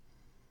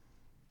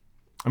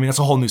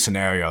a whole new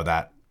scenario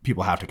that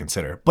people have to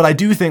consider. But I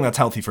do think that's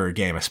healthy for a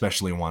game,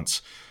 especially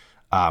once,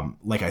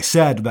 like I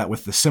said, that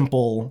with the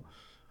simple,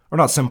 or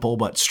not simple,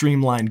 but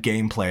streamlined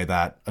gameplay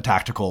that a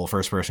tactical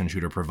first-person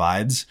shooter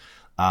provides,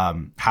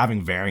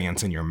 having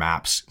variance in your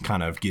maps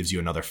kind of gives you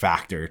another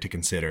factor to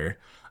consider,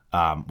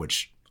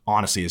 which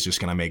honestly is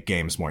just going to make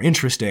games more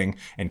interesting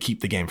and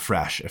keep the game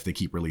fresh if they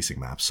keep releasing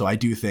maps. So I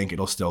do think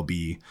it'll still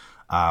be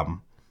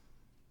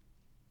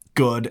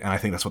good, and I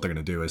think that's what they're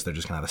going to do, is they're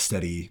just going to have a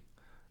steady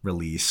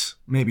release.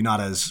 Maybe not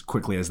as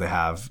quickly as they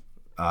have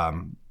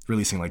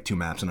releasing like 2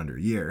 maps in under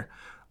a year,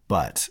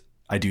 but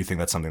I do think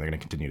that's something they're going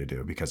to continue to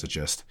do, because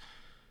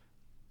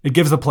it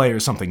gives the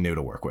players something new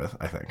to work with,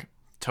 I think.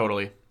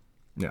 Totally.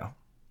 Yeah.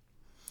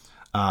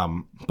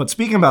 But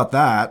speaking about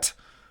that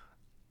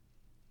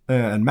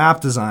and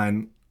map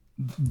design,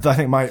 I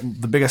think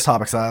the biggest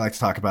topics that I like to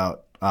talk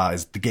about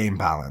is the game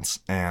balance,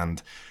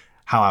 and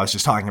how I was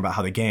just talking about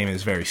how the game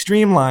is very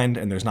streamlined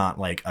and there's not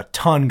like a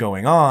ton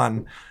going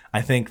on.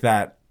 I think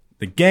that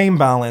the game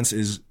balance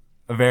is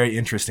a very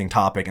interesting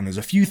topic, and there's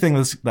a few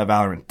things that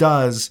Valorant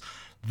does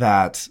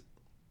that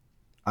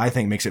I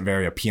think makes it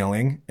very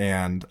appealing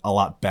and a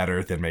lot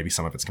better than maybe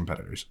some of its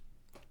competitors.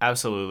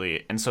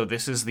 Absolutely. And so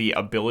this is the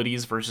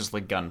abilities versus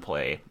the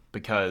gunplay.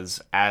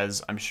 because,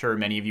 as I'm sure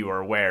many of you are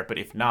aware, but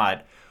if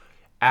not,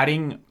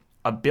 adding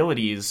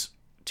abilities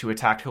to a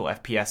tactical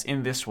FPS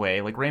in this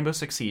way, like Rainbow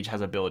Six Siege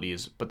has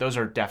abilities, but those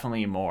are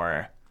definitely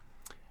more,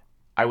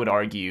 I would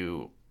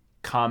argue,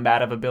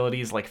 combative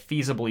abilities. Like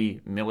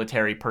feasibly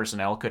military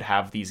personnel could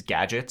have these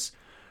gadgets.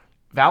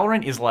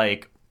 Valorant is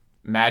like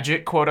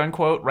magic, quote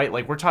unquote, right?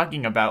 Like we're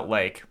talking about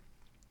like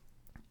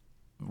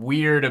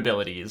weird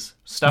abilities,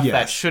 stuff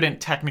that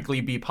shouldn't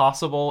technically be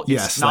possible.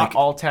 It's not like,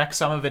 all tech,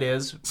 some of it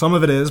is. Some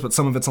of it is, but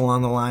some of it's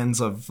along the lines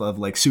of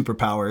like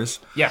superpowers.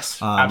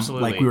 Yes,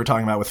 absolutely. Like we were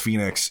talking about with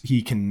Phoenix,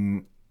 he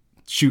can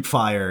shoot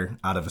fire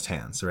out of his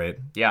hands, right?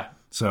 Yeah.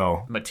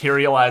 So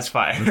materialize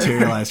fire.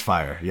 Materialize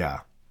fire,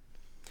 yeah.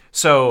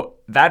 So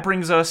that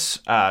brings us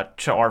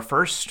to our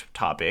first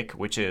topic,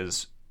 which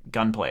is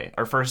gunplay.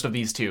 Our first of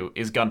these two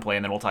is gunplay,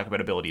 and then we'll talk about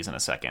abilities in a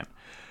second.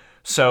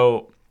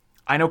 So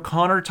I know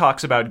Connor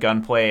talks about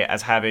gunplay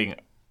as having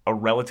a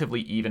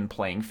relatively even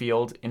playing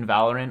field in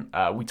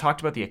Valorant. We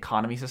talked about the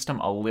economy system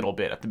a little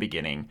bit at the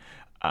beginning,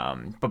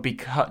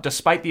 but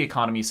despite the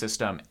economy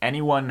system,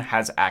 anyone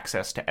has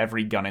access to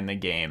every gun in the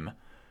game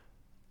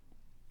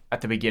at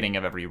the beginning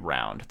of every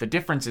round. The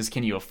difference is,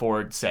 can you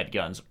afford said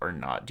guns or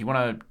not? Do you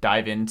want to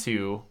dive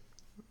into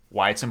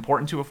why it's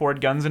important to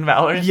afford guns in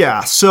Valorant? Yeah,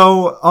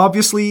 so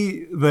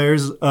obviously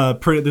there's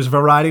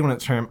variety when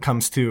it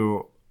comes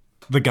to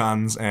the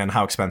guns and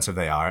how expensive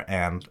they are,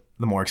 and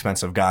the more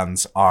expensive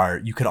guns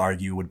are, you could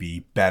argue, would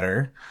be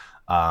better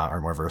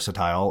or more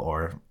versatile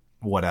or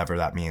whatever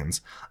that means.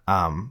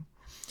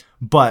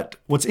 But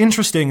what's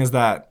interesting is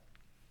that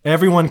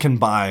everyone can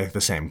buy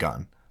the same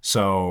gun.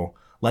 So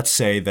let's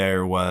say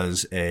there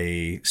was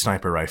a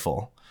sniper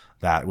rifle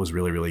that was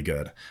really, really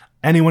good.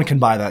 Anyone can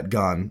buy that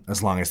gun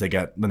as long as they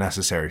get the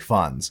necessary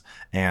funds.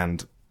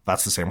 And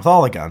that's the same with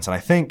all the guns. And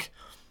I think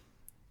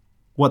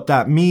what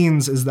that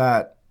means is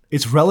that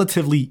it's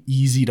relatively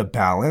easy to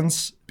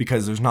balance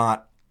because there's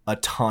not a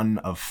ton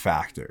of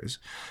factors.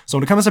 So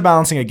when it comes to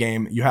balancing a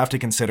game, you have to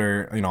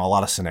consider, a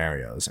lot of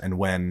scenarios. And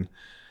when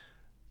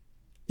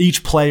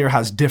each player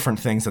has different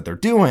things that they're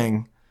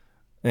doing,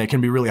 it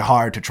can be really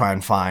hard to try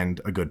and find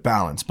a good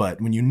balance.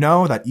 But when you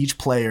know that each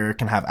player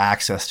can have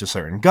access to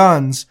certain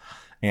guns,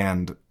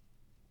 and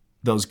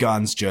those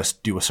guns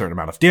just do a certain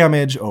amount of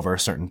damage over a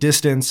certain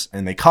distance,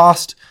 and they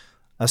cost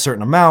a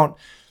certain amount,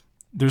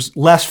 there's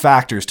less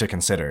factors to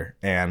consider,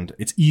 and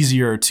it's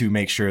easier to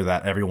make sure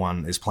that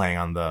everyone is playing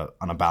on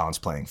a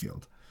balanced playing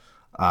field.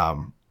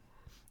 And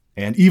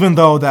even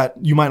though that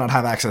you might not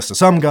have access to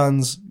some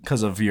guns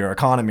because of your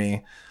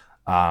economy,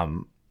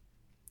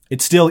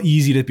 it's still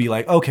easy to be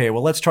like, okay,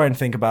 well, let's try and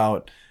think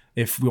about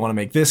if we want to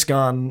make this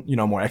gun,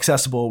 more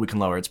accessible, we can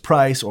lower its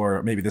price,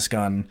 or maybe this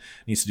gun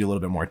needs to do a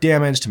little bit more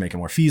damage to make it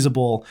more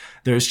feasible.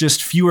 There's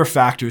just fewer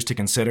factors to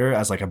consider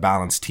as like a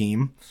balanced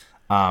team,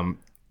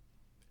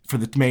 for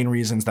the main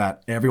reasons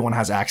that everyone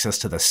has access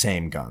to the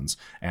same guns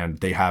and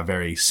they have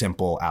very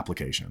simple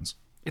applications.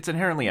 It's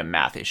inherently a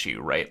math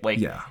issue, right? Like,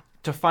 yeah.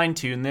 To fine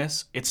tune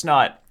this, it's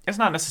not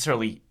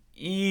necessarily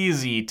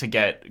easy to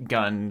get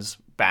guns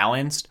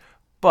balanced,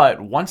 but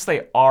once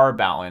they are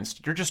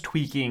balanced, you're just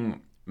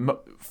tweaking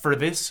for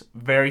this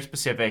very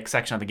specific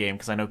section of the game,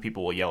 because I know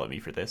people will yell at me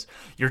for this.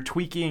 You're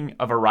tweaking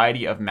a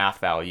variety of math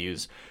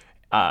values,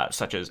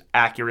 such as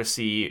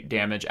accuracy,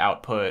 damage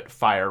output,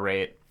 fire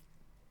rate,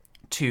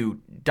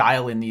 to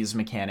dial in these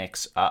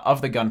mechanics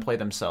of the gunplay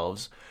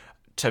themselves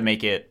to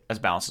make it as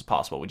balanced as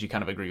possible. Would you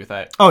kind of agree with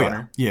that,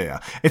 Connor? Yeah.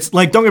 It's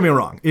like, don't get me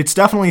wrong, it's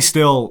definitely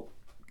still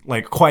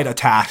like quite a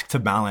task to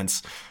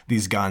balance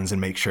these guns and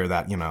make sure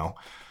that,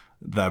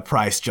 the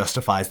price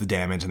justifies the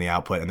damage and the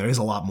output. And there is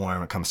a lot more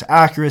when it comes to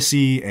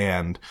accuracy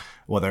and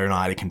whether or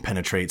not it can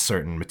penetrate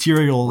certain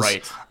materials,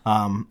 right,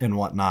 and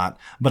whatnot.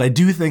 But I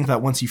do think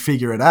that once you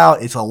figure it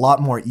out, it's a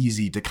lot more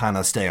easy to kind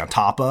of stay on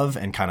top of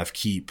and kind of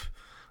keep,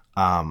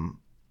 balance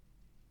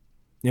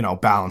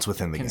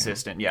within the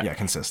consistent, game. Yeah,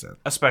 consistent.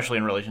 Especially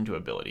in relation to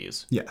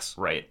abilities. Yes.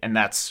 Right. And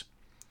that's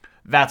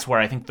where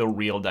I think the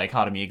real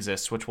dichotomy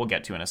exists, which we'll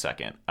get to in a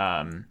second.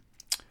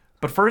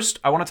 But first,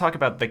 I want to talk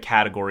about the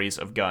categories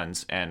of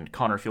guns, and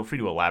Connor, feel free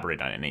to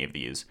elaborate on any of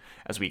these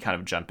as we kind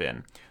of jump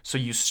in. So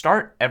you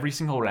start every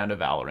single round of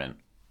Valorant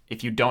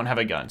if you don't have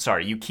a gun.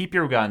 Sorry, you keep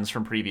your guns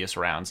from previous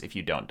rounds if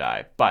you don't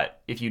die.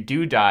 But if you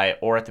do die,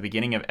 or at the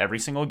beginning of every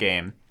single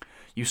game,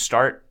 you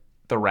start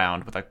the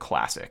round with a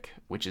classic,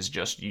 which is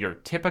just your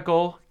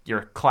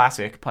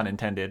classic, pun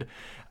intended,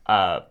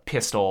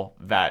 pistol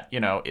that,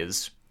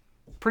 is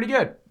pretty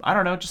good. I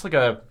don't know, just like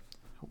a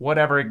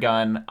whatever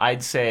gun.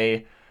 I'd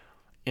say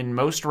in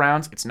most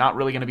rounds, it's not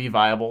really going to be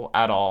viable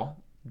at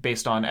all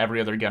based on every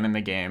other gun in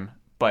the game.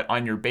 But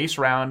on your base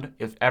round,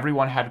 if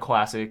everyone had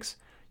classics,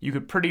 you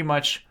could pretty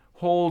much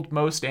hold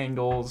most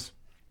angles,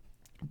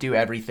 do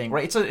everything,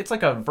 right? It's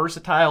like a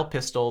versatile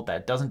pistol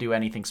that doesn't do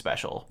anything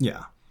special.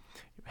 Yeah.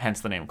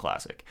 Hence the name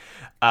classic.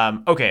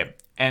 Okay,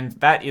 and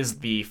that is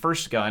the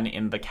first gun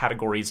in the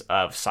categories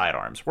of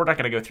sidearms. We're not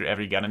going to go through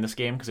every gun in this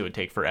game because it would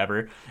take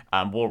forever.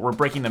 We're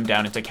breaking them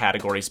down into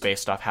categories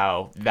based off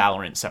how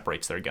Valorant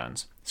separates their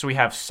guns. So we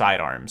have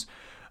sidearms.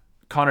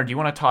 Connor, do you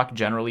want to talk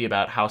generally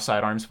about how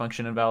sidearms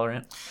function in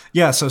Valorant?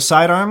 Yeah, so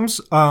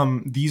sidearms,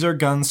 these are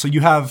guns. So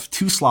you have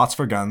 2 slots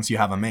for guns. You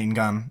have a main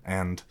gun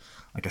and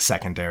like a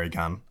secondary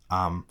gun.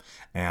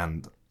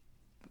 And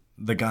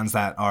the guns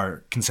that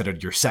are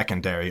considered your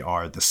secondary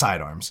are the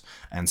sidearms.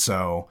 And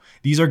so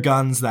these are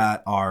guns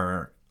that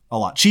are a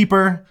lot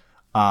cheaper,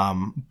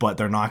 but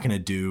they're not going to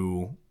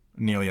do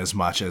nearly as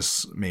much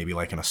as maybe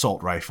like an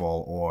assault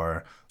rifle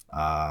or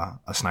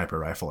a sniper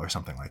rifle or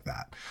something like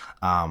that.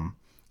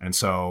 And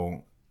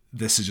so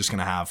this is just going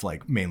to have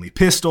like mainly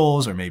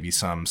pistols or maybe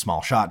some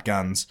small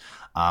shotguns.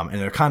 And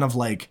they're kind of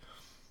like,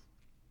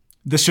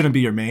 this shouldn't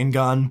be your main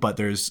gun, but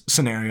there's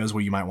scenarios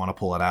where you might want to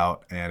pull it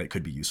out and it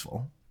could be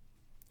useful.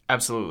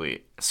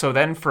 Absolutely. So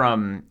then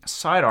from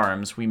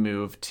sidearms, we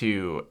move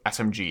to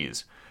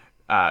SMGs.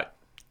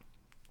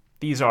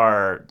 These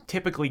are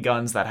typically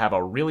guns that have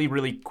a really,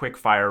 really quick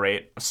fire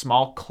rate, a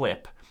small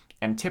clip,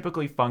 and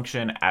typically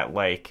function at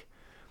like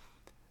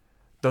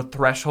the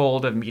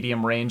threshold of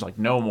medium range, like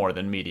no more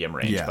than medium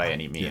range by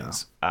any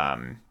means.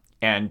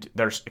 And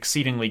they're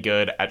exceedingly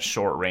good at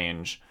short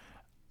range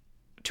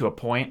to a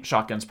point.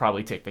 Shotguns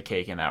probably take the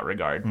cake in that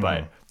regard,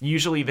 but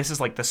usually this is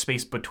like the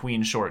space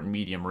between short and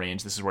medium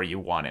range. This is where you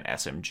want an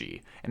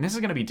SMG. And this is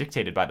going to be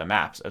dictated by the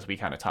maps, as we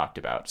kind of talked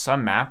about.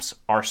 Some maps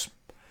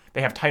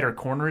they have tighter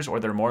corners,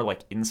 or they're more like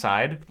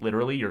inside,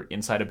 literally you're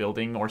inside a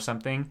building or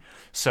something.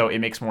 So it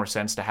makes more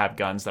sense to have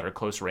guns that are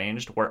close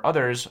ranged, where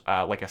others,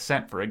 like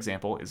Ascent, for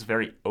example, is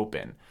very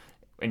open.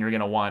 And you're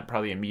going to want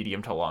probably a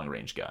medium to long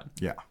range gun.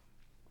 Yeah.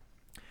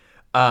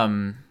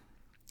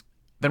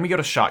 Then we go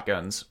to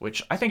shotguns,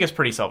 which I think is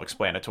pretty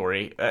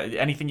self-explanatory.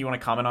 Anything you want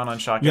to comment on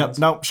shotguns?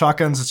 Yeah, no,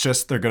 shotguns, it's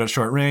just they're good at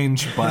short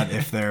range, but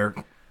if they're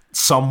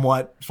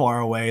somewhat far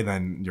away,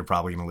 then you're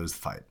probably going to lose the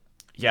fight.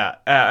 Yeah,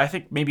 I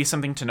think maybe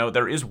something to note,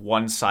 there is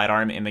one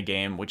sidearm in the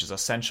game, which is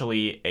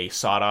essentially a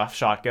sawed-off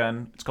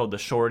shotgun. It's called the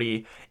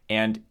Shorty,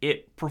 and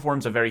it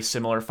performs a very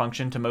similar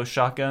function to most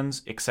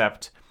shotguns,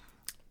 except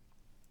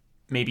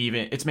maybe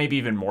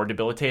even more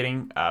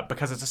debilitating.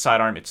 Because it's a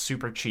sidearm, it's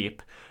super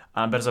cheap.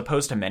 But as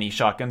opposed to many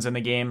shotguns in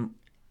the game,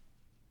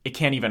 it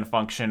can't even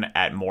function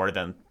at more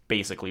than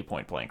basically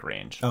point-blank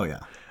range. Oh, yeah.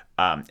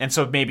 And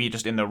so maybe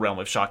just in the realm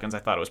of shotguns, I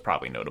thought it was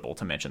probably notable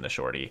to mention the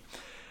Shorty.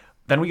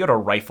 Then we go to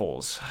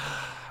rifles.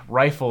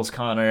 Rifles,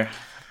 Connor.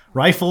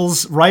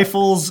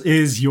 Rifles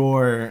is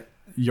your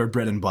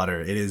bread and butter.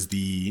 It is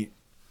the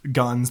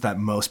guns that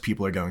most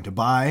people are going to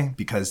buy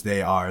because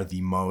they are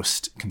the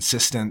most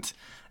consistent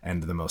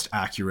and the most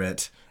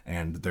accurate,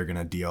 and they're going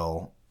to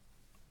deal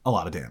a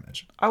lot of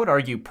damage. I would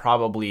argue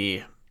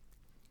probably,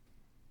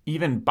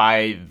 even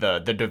by the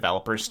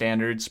developer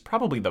standards,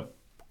 probably the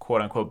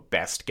quote-unquote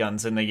best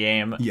guns in the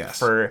game. Yes.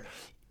 For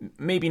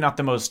maybe not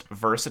the most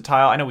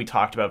versatile. I know we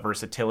talked about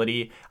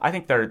versatility. I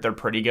think they're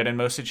pretty good in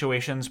most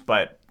situations,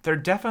 but they're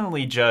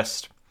definitely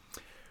just,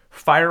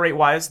 fire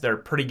rate-wise, they're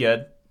pretty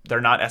good. They're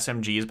not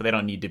SMGs, but they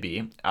don't need to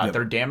be. Yep.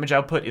 Their damage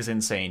output is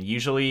insane.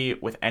 Usually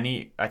with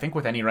any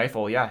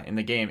rifle, in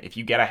the game, if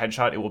you get a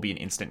headshot, it will be an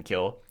instant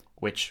kill,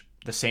 which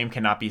the same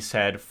cannot be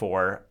said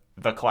for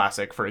the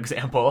Classic, for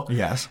example.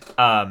 Yes.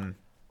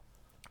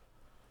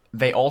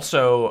 They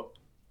also,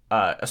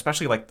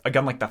 especially like a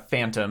gun like the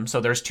Phantom.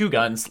 So there's 2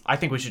 guns. I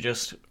think we should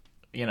just,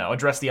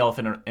 address the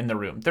elephant in the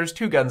room. There's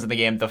 2 guns in the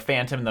game, the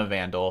Phantom and the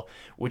Vandal,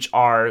 which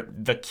are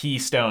the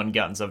keystone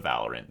guns of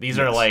Valorant. These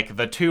are like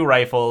the 2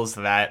 rifles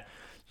that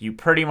you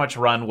pretty much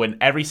run when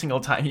every single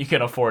time you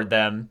can afford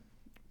them,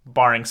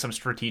 barring some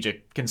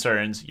strategic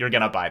concerns, you're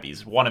going to buy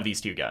one of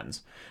these 2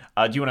 guns.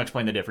 Do you want to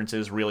explain the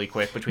differences really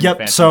quick between the Phantom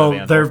and the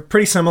Vandal? They're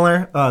pretty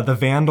similar. The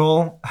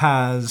Vandal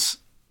has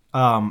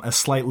a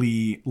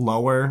slightly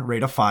lower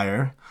rate of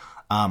fire,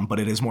 but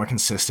it is more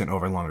consistent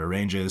over longer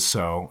ranges.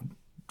 So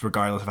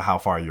regardless of how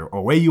far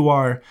away you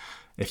are,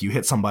 if you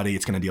hit somebody,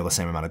 it's going to deal the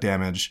same amount of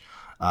damage.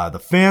 The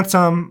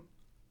Phantom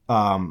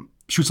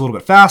shoots a little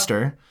bit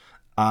faster.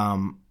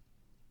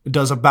 It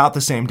does about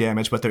the same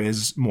damage, but there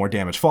is more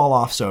damage fall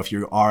off. So if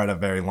you are at a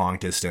very long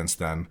distance,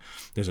 then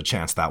there's a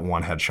chance that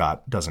one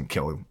headshot doesn't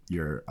kill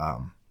your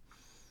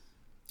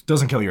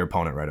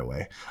opponent right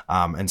away.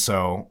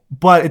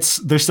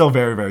 But they're still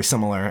very, very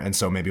similar. And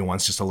so maybe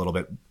one's just a little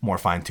bit more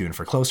fine tuned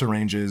for closer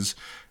ranges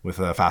with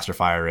a faster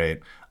fire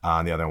rate.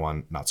 The other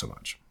one, not so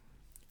much.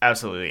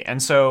 Absolutely.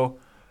 And so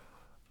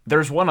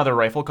there's one other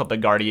rifle called the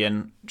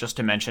Guardian, just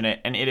to mention it.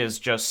 And it is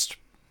just,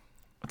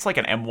 it's like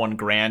an M1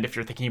 Garand if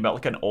you're thinking about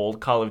like an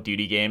old Call of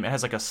Duty game. It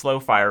has like a slow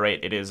fire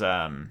rate. It is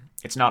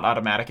it's not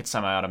automatic, it's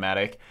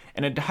semi-automatic,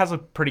 and it has a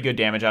pretty good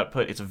damage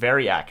output. It's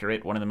very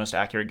accurate, one of the most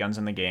accurate guns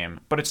in the game,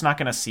 but it's not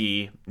going to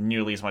see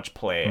nearly as much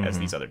play as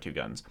these other 2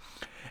 guns.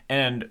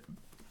 And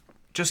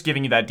just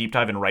giving you that deep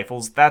dive in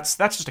rifles, that's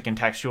just to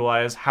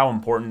contextualize how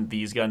important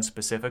these guns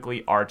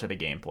specifically are to the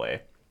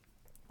gameplay.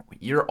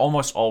 You're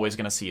almost always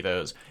going to see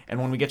those. And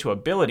when we get to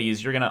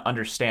abilities, you're going to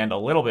understand a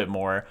little bit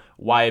more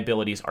why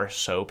abilities are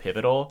so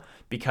pivotal.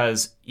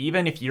 Because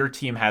even if your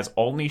team has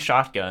only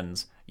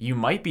shotguns, you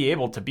might be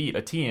able to beat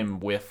a team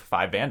with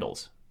 5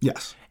 Vandals.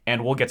 Yes.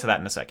 And we'll get to that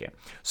in a second.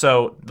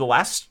 So the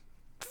last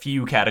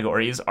few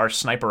categories are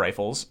sniper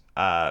rifles.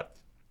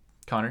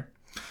 Connor?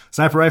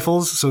 Sniper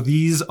rifles, so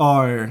they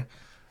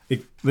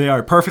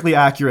are perfectly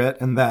accurate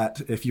in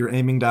that if you're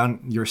aiming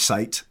down your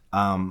sight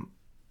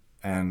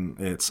and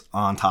it's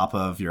on top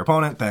of your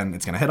opponent, then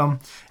it's going to hit them,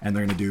 and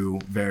they're going to do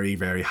very,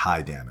 very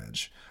high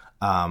damage.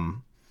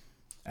 And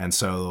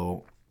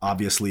so,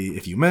 obviously,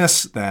 if you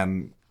miss,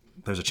 then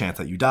there's a chance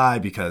that you die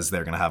because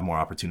they're going to have more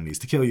opportunities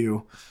to kill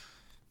you.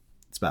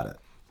 That's about it.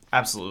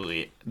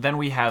 Absolutely. Then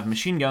we have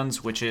machine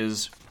guns, which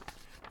is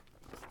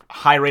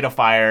high rate of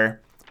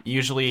fire.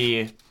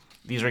 Usually,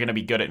 these are going to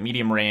be good at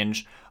medium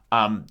range.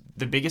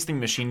 The biggest thing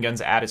machine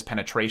guns add is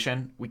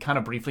penetration. We kind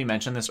of briefly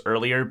mentioned this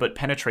earlier, but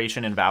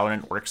penetration in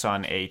Valorant works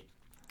on a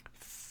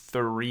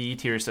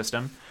 3-tier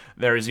system.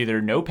 There is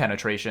either no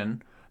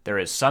penetration, there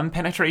is some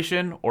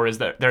penetration, or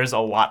there is a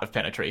lot of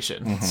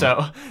penetration. Mm-hmm.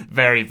 So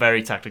very,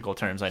 very technical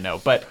terms, I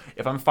know. But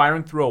if I'm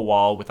firing through a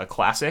wall with a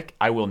classic,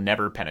 I will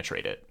never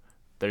penetrate it.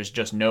 There's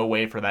just no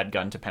way for that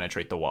gun to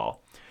penetrate the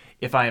wall.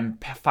 If I'm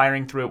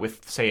firing through it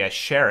with, say, a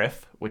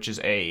Sheriff, which is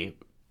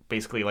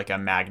basically like a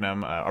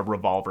Magnum, a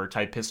revolver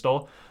type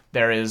pistol,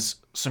 there is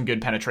some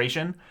good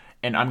penetration,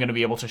 and I'm going to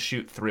be able to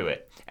shoot through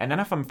it. And then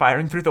if I'm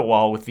firing through the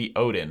wall with the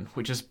Odin,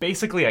 which is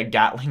basically a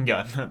Gatling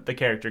gun that the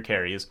character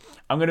carries,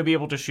 I'm going to be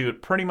able to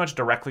shoot pretty much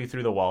directly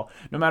through the wall.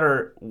 No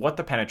matter what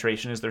the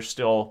penetration is, there's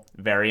still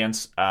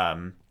variance.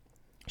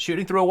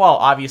 Shooting through a wall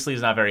obviously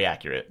is not very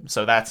accurate,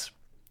 so that's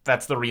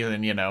the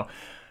reason, you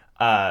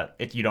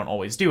don't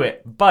always do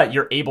it, but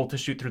you're able to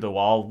shoot through the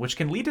wall, which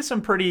can lead to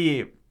some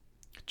pretty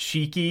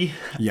cheeky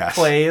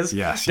plays.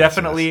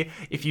 Definitely. Yes.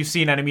 If you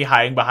see an enemy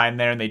hiding behind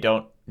there and they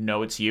don't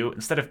know it's you,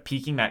 instead of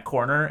peeking that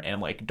corner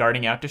and like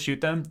darting out to shoot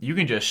them, you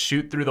can just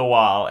shoot through the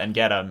wall and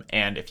get them.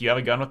 And if you have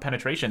a gun with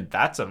penetration,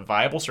 that's a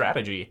viable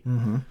strategy.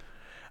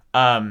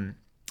 Mm-hmm.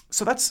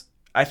 So that's,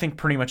 I think,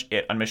 pretty much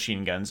it on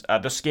machine guns.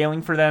 The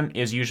scaling for them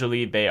is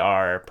usually they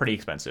are pretty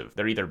expensive.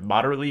 They're either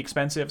moderately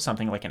expensive,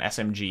 something like an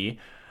SMG,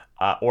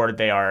 or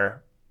they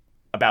are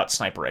about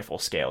sniper rifle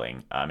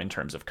scaling in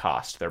terms of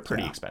cost. They're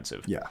pretty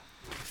expensive. Yeah.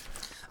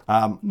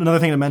 Another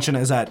thing to mention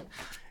is that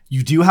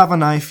you do have a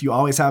knife. You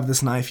always have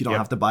this knife. You don't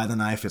have to buy the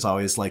knife. It's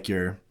always like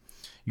you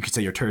could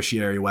say your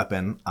tertiary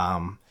weapon.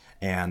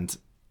 And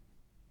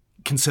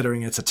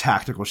considering it's a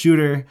tactical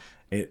shooter,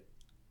 I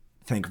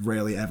think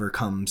rarely ever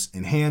comes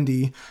in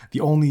handy. The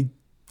only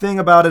thing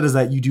about it is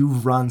that you do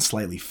run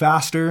slightly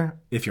faster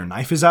if your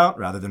knife is out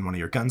rather than one of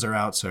your guns are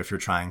out. So if you're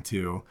trying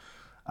to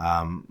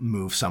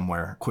move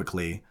somewhere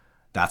quickly,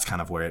 that's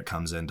kind of where it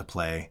comes into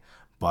play.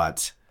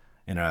 But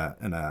in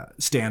a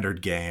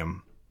standard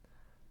game,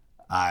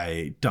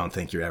 I don't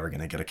think you're ever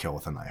going to get a kill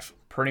with a knife.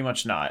 Pretty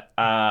much not.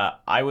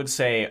 I would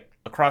say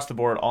across the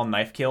board, all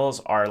knife kills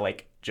are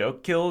like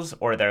joke kills,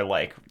 or they're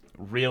like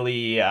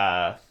really,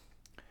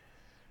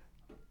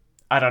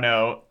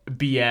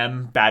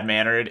 BM,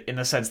 bad-mannered, in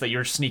the sense that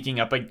you're sneaking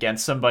up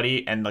against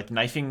somebody and like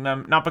knifing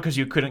them, not because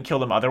you couldn't kill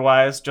them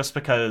otherwise, just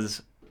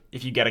because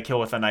if you get a kill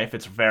with a knife,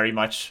 it's very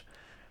much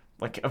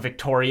like a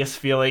victorious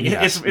feeling.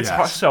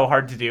 It's so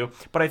hard to do.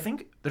 But I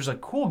think there's a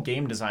cool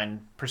game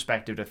design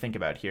perspective to think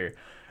about here.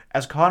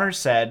 As Connor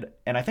said,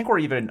 and I think we're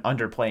even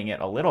underplaying it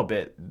a little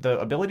bit, the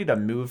ability to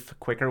move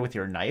quicker with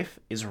your knife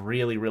is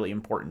really, really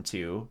important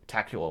to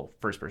tactical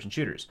first-person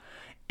shooters.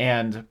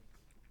 And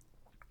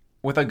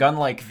with a gun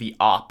like the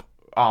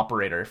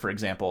Operator, for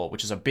example,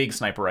 which is a big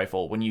sniper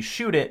rifle, when you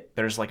shoot it,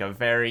 there's like a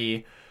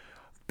very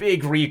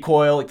big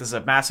recoil. Like, this is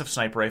a massive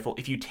sniper rifle.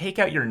 If you take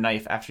out your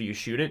knife after you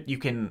shoot it, you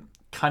can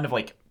kind of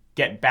like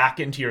get back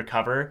into your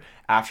cover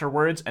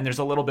afterwards, and there's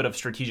a little bit of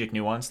strategic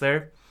nuance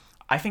there.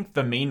 I think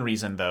the main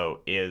reason,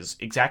 though, is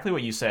exactly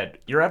what you said.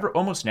 You're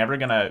almost never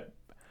going to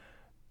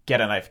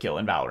get a knife kill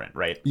in Valorant,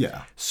 right?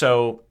 Yeah.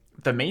 So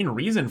the main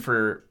reason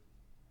for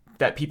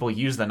that people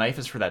use the knife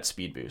is for that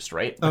speed boost,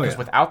 right? Because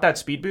without that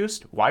speed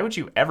boost, why would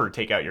you ever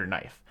take out your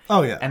knife?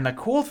 Oh, yeah. And the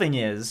cool thing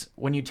is,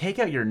 when you take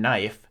out your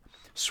knife,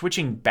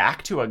 switching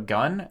back to a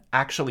gun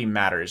actually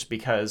matters,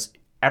 because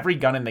every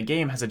gun in the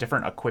game has a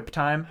different equip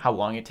time, how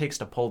long it takes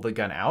to pull the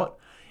gun out.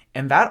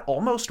 And that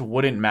almost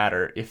wouldn't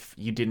matter if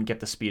you didn't get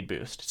the speed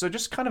boost. So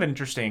just kind of an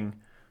interesting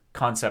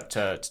concept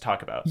to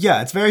talk about.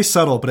 Yeah, it's very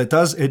subtle, but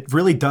it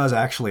really does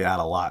actually add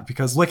a lot.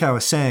 Because like I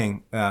was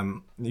saying,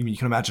 you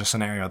can imagine a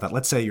scenario that,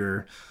 let's say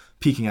you're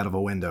peeking out of a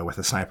window with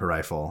a sniper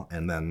rifle,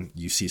 and then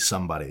you see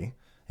somebody,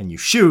 and you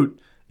shoot,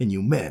 and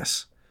you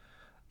miss.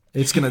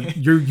 It's gonna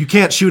you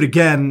can't shoot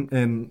again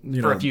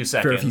for a few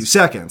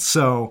seconds.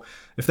 So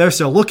if they're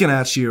still looking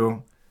at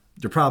you,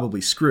 you're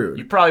probably screwed.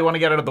 You probably want to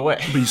get out of the way.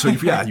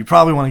 You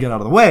probably want to get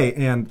out of the way.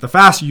 And the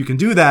faster you can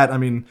do that, I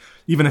mean,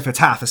 even if it's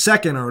half a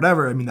second or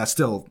whatever, I mean,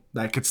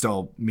 that could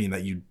still mean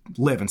that you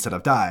live instead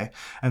of die.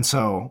 And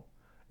so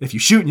if you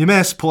shoot and you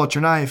miss, pull out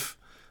your knife,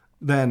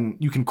 then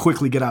you can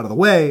quickly get out of the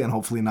way and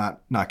hopefully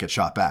not get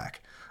shot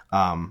back.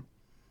 And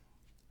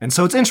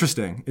so it's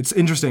interesting.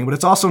 But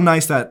it's also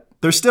nice that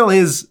there still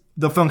is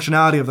the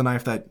functionality of the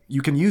knife that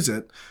you can use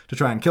it to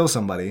try and kill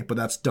somebody, but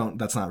that's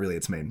not really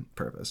its main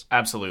purpose.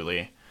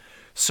 Absolutely.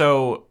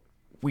 So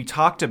we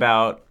talked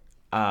about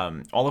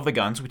all of the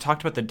guns. We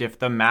talked about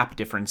the map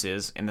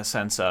differences in the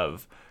sense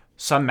of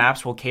some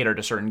maps will cater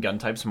to certain gun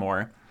types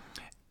more.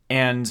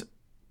 And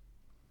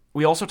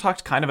we also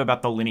talked kind of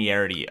about the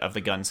linearity of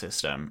the gun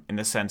system in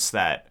the sense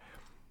that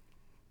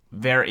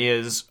there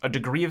is a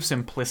degree of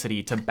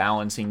simplicity to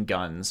balancing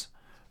guns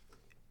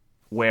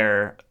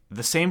where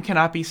the same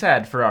cannot be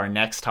said for our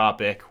next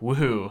topic.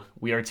 Woohoo,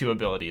 we are 2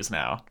 abilities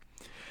now.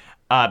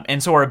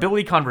 And so our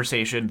ability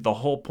conversation, the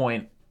whole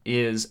point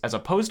is, as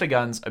opposed to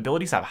guns,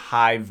 abilities have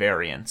high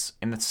variance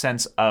in the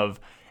sense of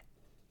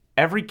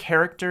every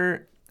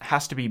character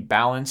has to be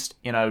balanced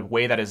in a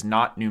way that is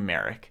not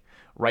numeric,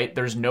 right?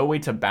 There's no way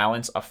to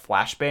balance a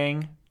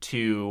flashbang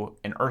to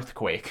an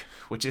earthquake,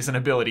 which is an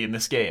ability in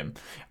this game,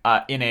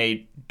 in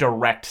a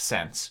direct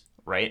sense,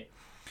 right?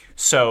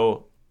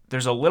 So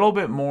there's a little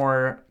bit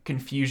more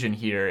confusion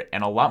here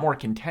and a lot more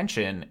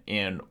contention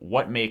in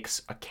what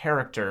makes a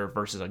character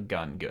versus a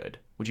gun good.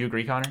 Would you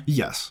agree, Connor?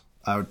 Yes,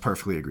 I would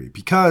perfectly agree.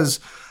 Because,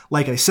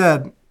 like I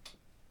said,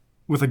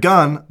 with a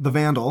gun, the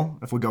Vandal,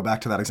 if we go back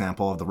to that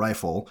example of the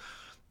rifle,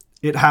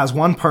 it has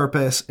one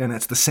purpose and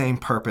it's the same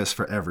purpose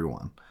for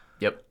everyone.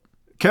 Yep.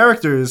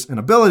 Characters and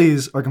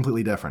abilities are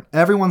completely different.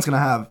 Everyone's going to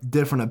have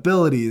different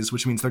abilities,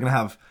 which means they're going to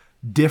have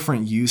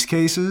different use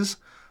cases,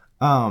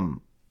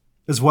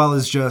 as well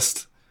as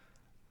just,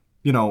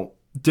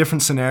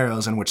 different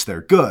scenarios in which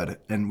they're good.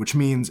 And which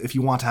means if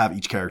you want to have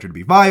each character to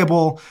be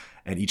viable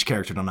and each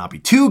character to not be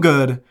too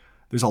good,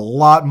 there's a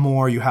lot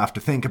more you have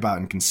to think about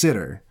and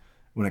consider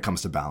when it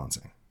comes to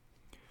balancing.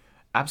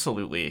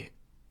 Absolutely.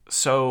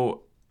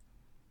 So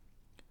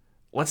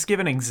let's give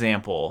an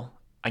example.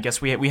 I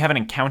guess we have an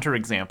encounter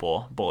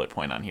example bullet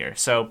point on here.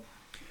 So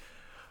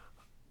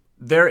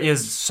there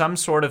is some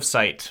sort of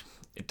site.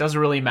 It doesn't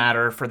really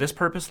matter. For this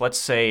purpose, let's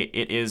say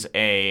it is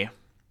a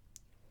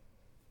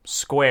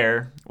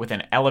square with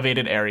an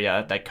elevated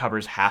area that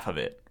covers half of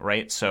it,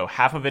 right? So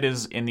half of it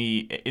is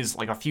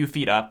like a few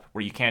feet up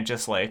where you can't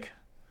just like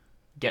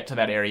get to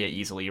that area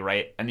easily,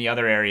 right? And the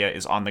other area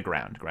is on the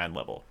ground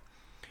level.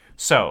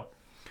 So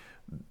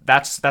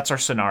that's our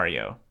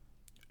scenario.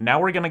 Now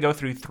we're going to go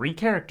through 3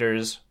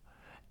 characters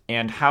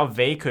and how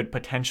they could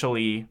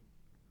potentially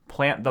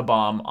plant the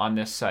bomb on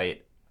this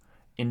site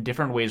in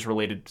different ways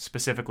related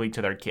specifically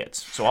to their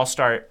kits. So I'll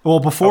start.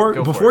 Well, before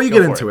you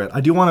get into it,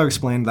 I do want to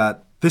explain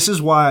that this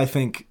is why I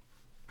think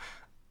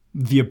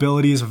the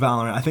abilities of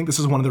Valorant, I think this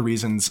is one of the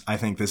reasons I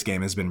think this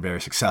game has been very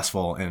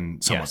successful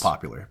and somewhat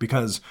popular.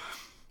 Because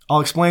I'll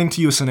explain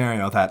to you a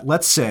scenario that,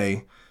 let's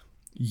say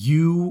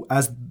you,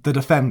 as the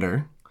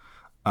defender,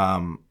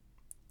 are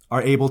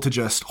able to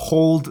just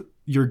hold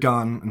your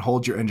gun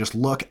and just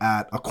look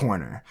at a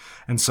corner.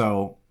 And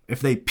so if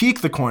they peek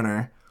the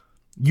corner,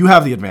 you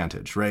have the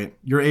advantage, right?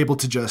 You're able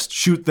to just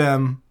shoot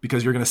them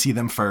because you're going to see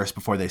them first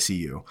before they see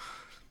you.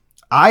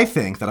 I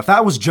think that if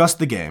that was just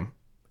the game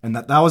and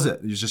that was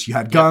it was just you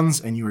had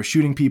guns and you were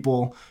shooting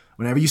people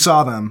whenever you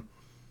saw them,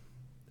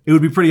 it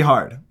would be pretty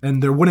hard.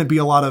 And there wouldn't be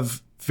a lot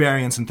of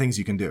variance and things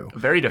you can do.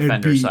 Very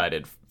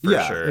defender-sided,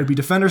 for sure. It'd be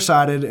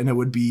defender-sided, and it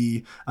would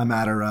be a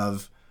matter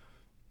of,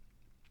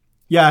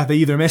 they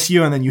either miss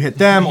you and then you hit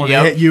them, or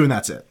they hit you and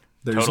that's it.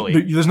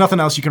 There's nothing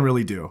else you can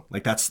really do.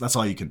 Like that's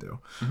all you can do.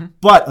 Mm-hmm.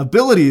 But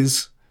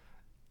abilities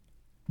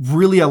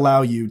really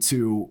allow you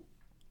to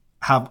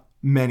have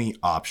many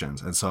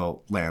options. And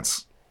so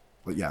Lance,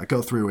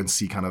 go through and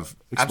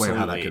explain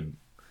how that could.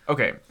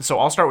 Okay, so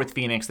I'll start with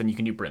Phoenix, then you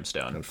can do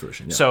Brimstone.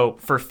 So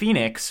for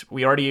Phoenix,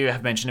 we already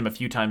have mentioned him a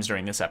few times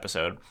during this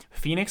episode.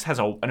 Phoenix has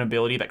an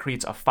ability that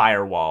creates a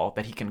firewall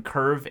that he can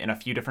curve in a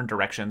few different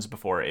directions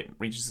before it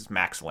reaches its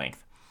max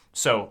length.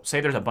 So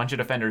say there's a bunch of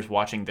defenders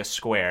watching this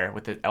square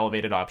with the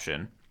elevated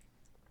option.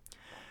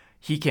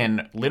 He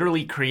can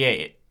literally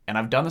create, and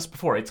I've done this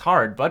before, it's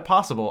hard but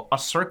possible, a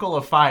circle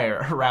of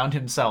fire around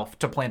himself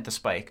to plant the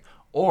spike.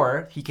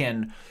 Or he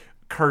can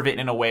curve it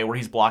in a way where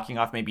he's blocking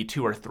off maybe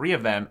 2 or 3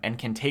 of them and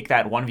can take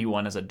that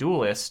 1v1 as a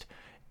duelist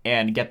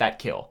and get that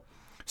kill.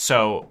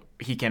 So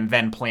he can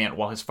then plant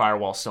while his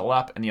firewall's still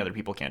up and the other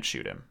people can't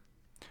shoot him.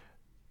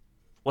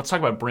 Let's talk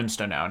about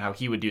Brimstone now and how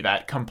he would do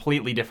that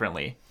completely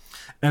differently.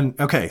 And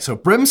okay, so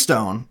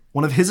Brimstone,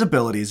 one of his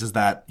abilities is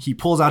that he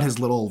pulls out his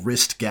little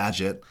wrist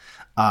gadget,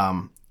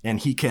 and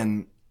he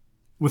can,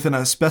 within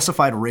a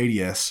specified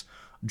radius,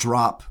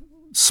 drop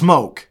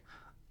smoke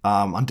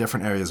on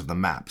different areas of the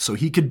map. So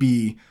he could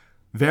be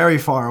very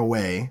far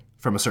away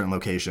from a certain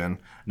location,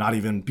 not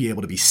even be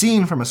able to be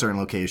seen from a certain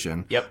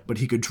location. Yep. But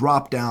he could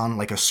drop down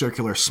like a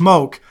circular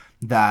smoke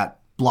that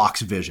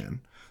blocks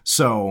vision.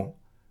 So,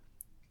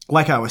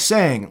 like I was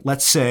saying,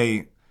 let's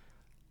say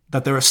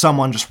that there is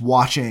someone just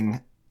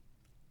watching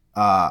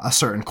a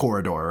certain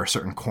corridor or a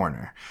certain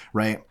corner,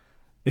 right?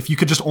 If you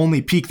could just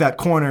only peek that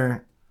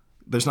corner,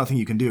 there's nothing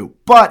you can do.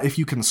 But if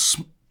you can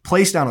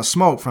place down a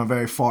smoke from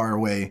very far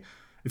away,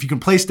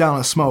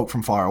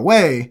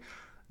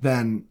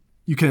 then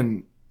you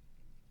can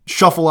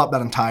shuffle up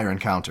that entire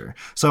encounter.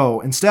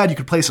 So instead, you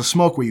could place a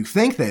smoke where you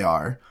think they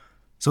are,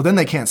 so then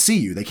they can't see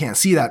you. They can't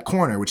see that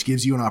corner, which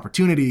gives you an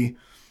opportunity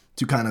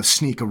to kind of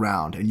sneak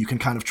around, and you can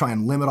kind of try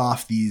and limit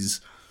off these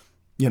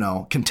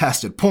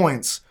contested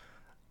points,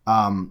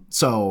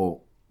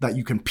 so that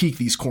you can peek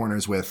these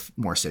corners with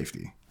more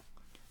safety.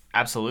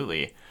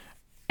 Absolutely.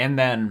 And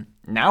then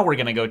now we're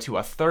going to go to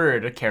a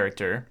third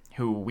character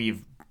who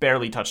we've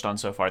barely touched on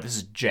so far. This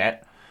is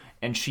Jett,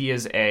 and she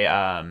is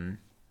a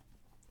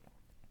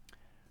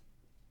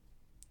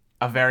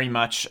very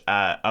much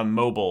a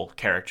mobile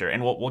character.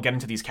 And we'll get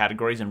into these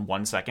categories in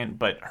 1 second,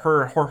 but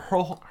her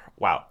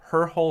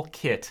whole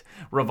kit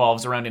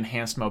revolves around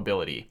enhanced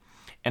mobility.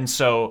 And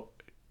so,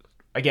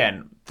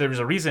 again, there's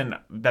a reason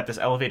that this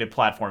elevated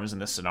platform is in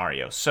this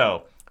scenario.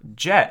 So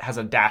Jett has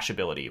a dash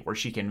ability where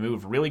she can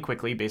move really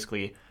quickly,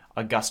 basically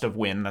a gust of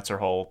wind, that's her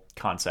whole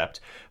concept,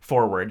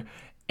 forward.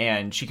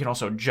 And she can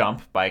also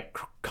jump by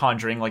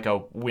conjuring like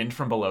a wind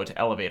from below to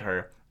elevate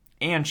her.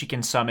 And she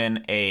can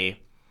summon a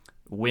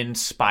wind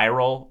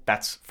spiral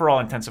that's, for all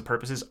intents and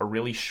purposes, a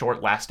really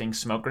short-lasting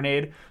smoke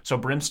grenade. So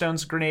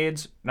Brimstone's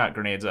grenades, not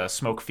grenades,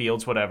 smoke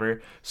fields,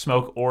 whatever,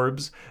 smoke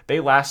orbs, they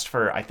last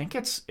for, I think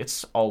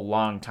it's a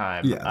long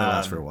time. Yeah, they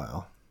last for a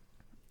while.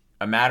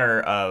 A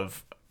matter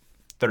of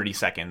 30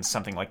 seconds,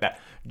 something like that.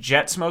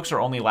 Jett smokes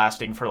are only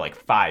lasting for like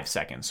 5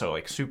 seconds, so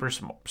like super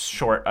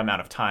short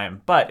amount of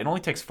time, but it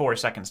only takes 4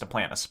 seconds to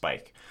plant a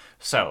spike.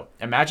 So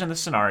imagine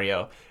this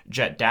scenario.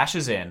 Jett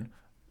dashes in.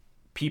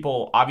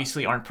 People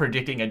obviously aren't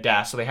predicting a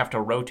dash, so they have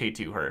to rotate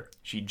to her.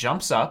 She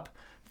jumps up,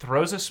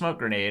 throws a smoke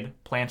grenade,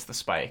 plants the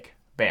spike.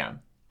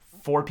 Bam.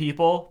 4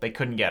 people, they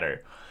couldn't get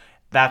her.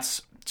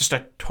 That's just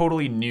a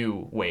totally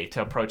new way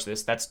to approach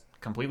this. That's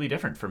completely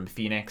different from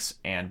Phoenix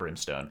and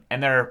Brimstone.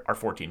 And there are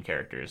 14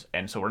 characters,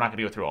 and so we're not going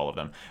to go through all of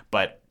them.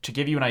 But to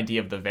give you an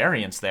idea of the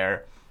variance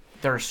there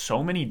are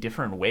so many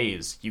different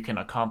ways you can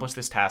accomplish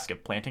this task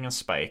of planting a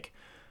spike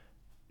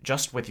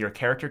just with your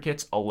character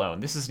kits alone.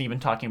 This isn't even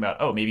talking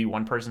about, maybe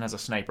one person has a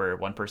sniper,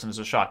 one person has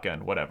a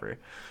shotgun, whatever.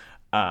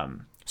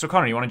 So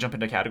Connor, you want to jump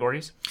into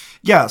categories?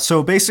 Yeah,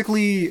 so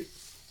basically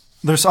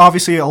there's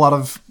obviously a lot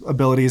of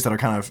abilities that are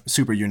kind of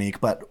super unique,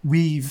 but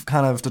we've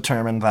kind of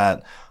determined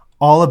that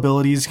all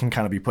abilities can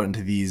kind of be put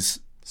into these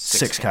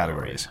six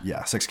categories.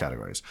 Yeah, 6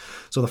 categories.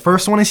 So the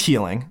first one is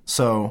healing.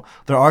 So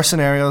there are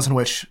scenarios in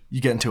which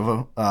you get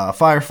into a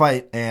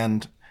firefight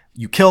and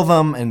you kill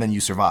them and then you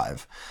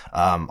survive.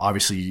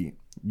 Obviously,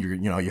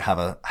 you have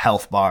a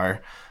health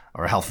bar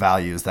or health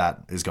values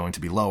that is going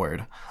to be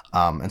lowered.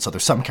 And so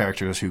there's some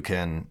characters who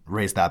can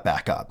raise that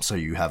back up, so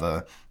you have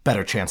a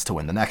better chance to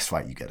win the next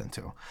fight you get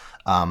into.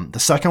 The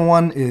second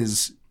one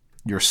is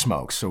your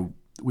smokes. So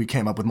we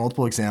came up with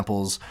multiple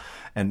examples,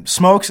 and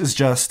smokes is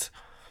just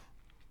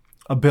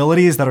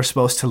abilities that are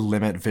supposed to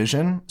limit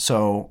vision.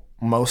 So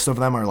most of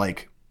them are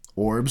like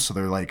orbs, so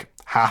they're like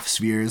half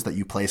spheres that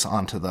you place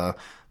onto the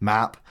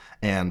map.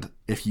 And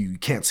if you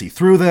can't see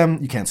through them,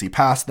 you can't see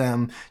past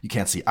them, you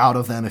can't see out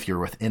of them if you're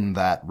within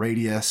that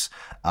radius.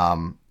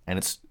 And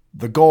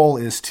the goal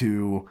is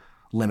to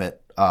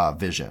limit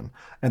vision.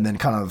 And then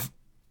kind of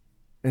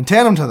in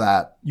tandem to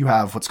that, you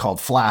have what's called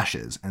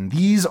flashes. And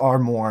these are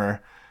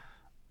more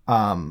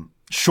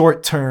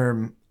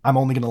short-term, I'm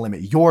only going to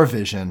limit your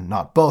vision,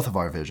 not both of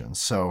our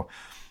visions. So,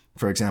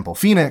 for example,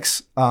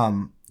 Phoenix,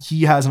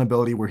 he has an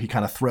ability where he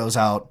kind of throws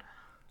out,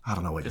 I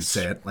don't know what you'd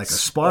say it, like a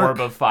spark.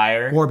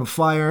 Orb of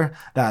fire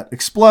that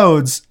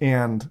explodes,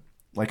 and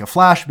like a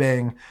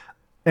flashbang,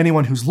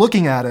 anyone who's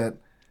looking at it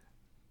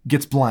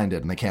gets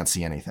blinded and they can't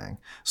see anything.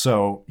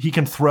 So he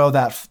can throw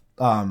that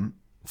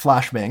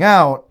flashbang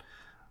out,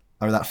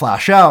 or that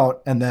flash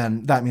out, and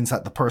then that means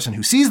that the person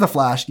who sees the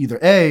flash either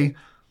A,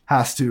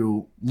 has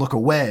to look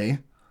away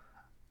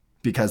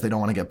because they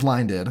don't want to get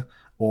blinded,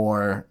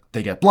 or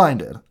they get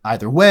blinded.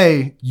 Either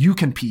way, you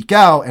can peek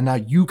out, and now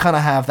you kind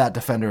of have that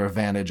defender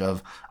advantage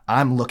of,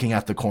 I'm looking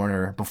at the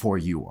corner before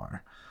you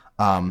are.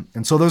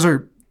 And so those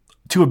are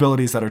 2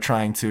 abilities that are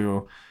trying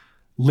to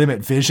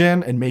limit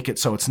vision and make it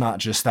so it's not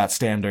just that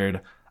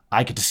standard,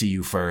 I get to see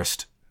you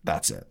first,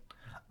 that's it.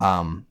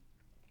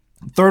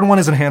 Third one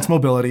is enhanced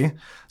mobility.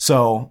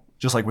 So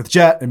just like with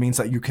Jett, it means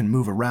that you can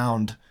move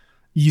around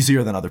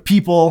easier than other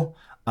people,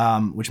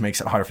 which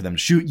makes it harder for them to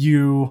shoot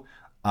you,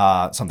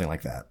 something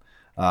like that.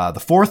 The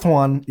fourth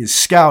one is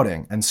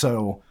scouting. And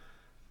so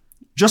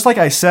just like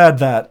I said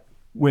that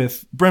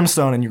with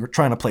Brimstone and you're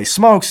trying to play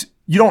smokes,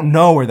 you don't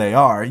know where they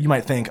are. You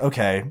might think,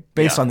 okay,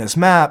 based on this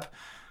map,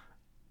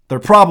 they're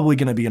probably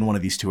going to be in one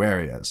of these 2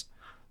 areas.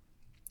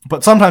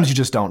 But sometimes you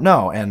just don't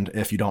know. And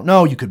if you don't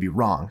know, you could be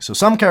wrong. So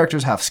some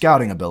characters have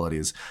scouting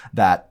abilities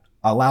that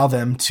allow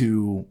them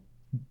to,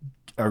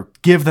 or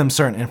give them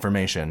certain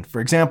information. For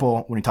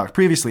example, when we talked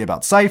previously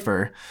about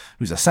Cypher,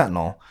 who's a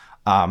sentinel,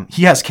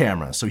 he has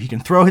cameras. So he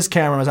can throw his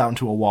cameras out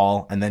into a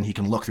wall and then he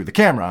can look through the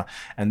camera.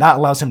 And that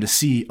allows him to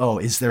see,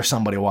 is there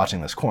somebody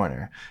watching this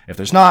corner? If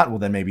there's not, well,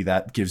 then maybe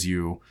that gives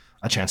you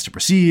a chance to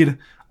proceed.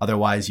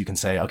 Otherwise, you can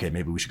say, okay,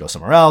 maybe we should go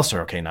somewhere else,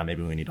 or okay, now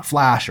maybe we need a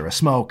flash or a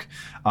smoke.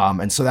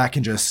 And so that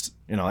can just,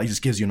 it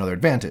just gives you another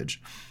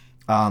advantage.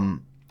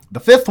 The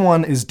fifth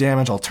one is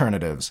damage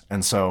alternatives.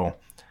 And so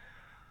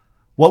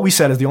what we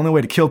said is the only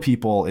way to kill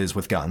people is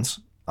with guns.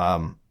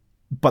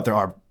 But there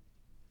are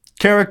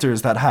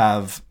characters that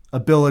have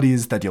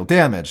abilities that deal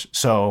damage.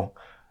 So,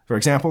 For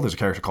example, there's a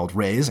character called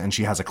Raze, and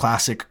she has a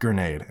classic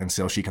grenade. And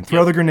so she can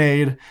throw the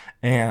grenade,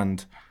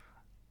 and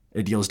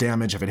it deals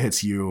damage if it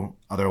hits you.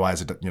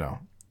 Otherwise,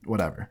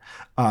 whatever.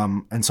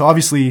 And so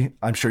obviously,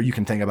 I'm sure you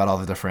can think about all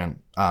the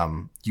different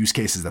use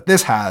cases that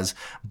this has,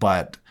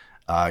 but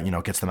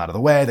gets them out of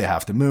the way. They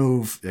have to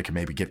move. It can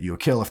maybe get you a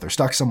kill if they're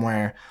stuck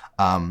somewhere.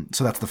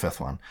 So that's the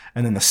fifth one.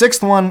 And then the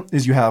sixth one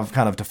is you have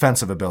kind of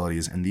defensive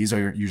abilities, and these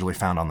are usually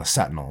found on the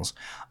Sentinels.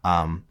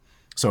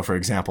 So for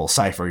example,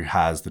 Cypher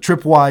has the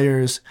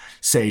tripwires.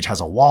 Sage has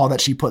a wall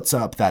that she puts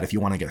up that if you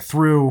want to get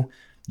through,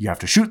 you have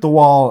to shoot the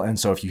wall. And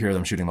so if you hear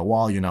them shooting the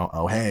wall,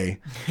 oh, hey,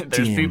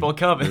 there's team, people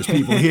coming. There's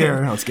people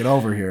here. Let's get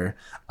over here.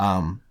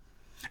 And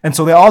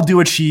so they all do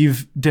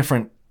achieve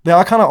they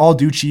all kind of all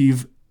do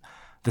achieve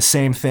the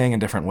same thing in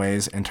different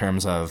ways in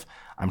terms of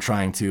I'm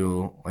trying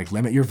to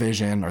limit your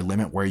vision or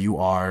limit where you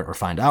are or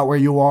find out where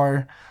you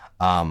are.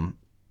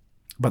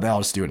 But they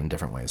all just do it in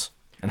different ways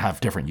and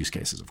have different use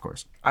cases, of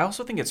course. I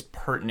also think it's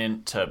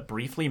pertinent to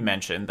briefly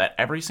mention that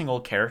every single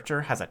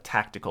character has a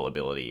tactical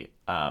ability,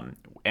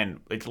 and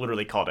it's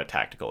literally called a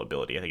tactical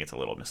ability. I think it's a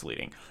little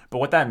misleading. But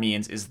what that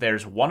means is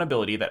there's one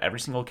ability that every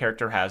single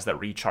character has that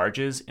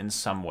recharges in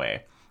some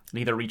way.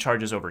 It either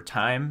recharges over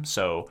time,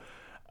 so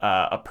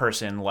a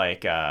person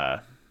like...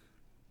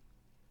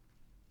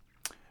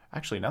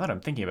 Actually, now that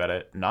I'm thinking about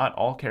it, not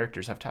all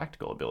characters have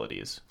tactical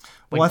abilities.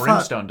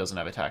 Brimstone doesn't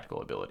have a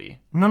tactical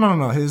ability.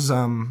 No. His...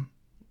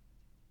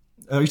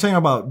 Are you talking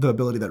about the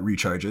ability that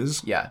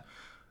recharges? Yeah.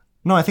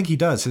 No, I think he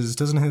does.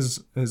 Doesn't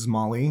his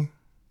Molly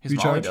His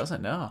recharge? Molly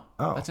doesn't, no.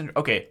 Oh. That's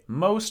okay,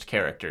 most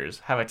characters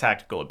have a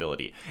tactical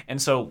ability.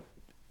 And so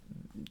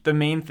the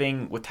main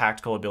thing with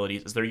tactical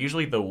abilities is they're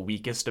usually the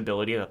weakest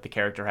ability that the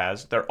character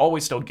has. They're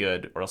always still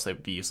good, or else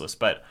they'd be useless,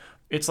 but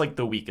it's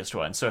the weakest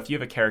one. So if you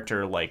have a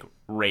character like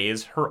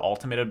Raze, her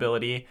ultimate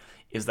ability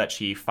is that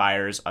she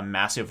fires a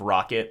massive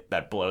rocket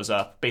that blows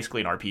up,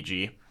 basically an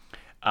RPG,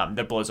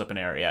 that blows up an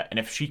area. And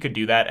if she could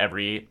do that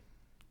every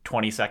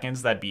 20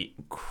 seconds, that'd be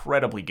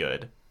incredibly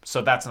good.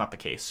 So that's not the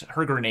case.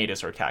 Her grenade is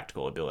her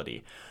tactical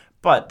ability.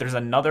 But there's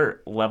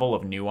another level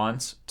of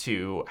nuance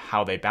to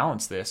how they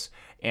balance this,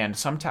 and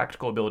some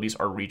tactical abilities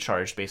are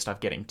recharged based off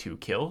getting 2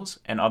 kills,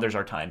 and others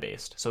are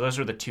time-based. So those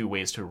are the 2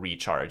 ways to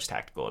recharge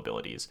tactical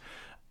abilities.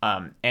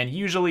 And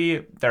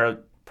usually they're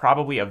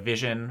probably a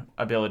vision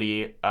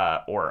ability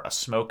or a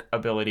smoke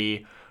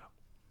ability.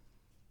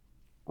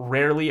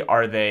 Rarely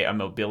are they a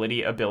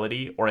mobility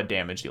ability or a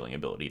damage-dealing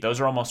ability. Those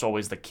are almost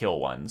always the kill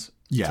ones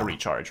to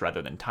recharge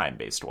rather than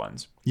time-based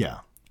ones. Yeah.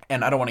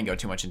 And I don't want to go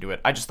too much into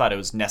it. I just thought it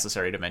was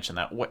necessary to mention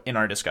that in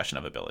our discussion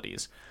of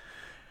abilities.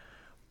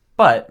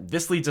 But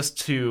this leads us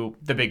to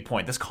the big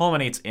point. This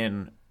culminates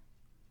in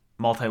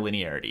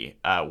multilinearity,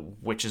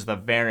 which is the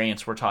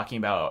variance we're talking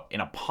about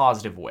in a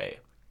positive way.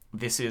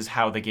 This is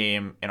how the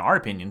game, in our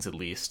opinions at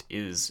least,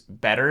 is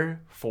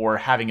better for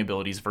having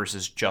abilities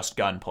versus just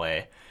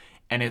gunplay.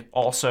 And it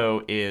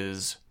also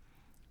is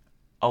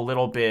a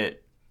little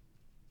bit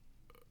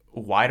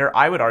wider,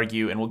 I would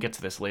argue, and we'll get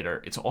to this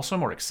later. It's also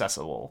more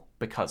accessible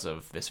because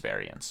of this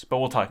variance. But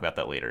we'll talk about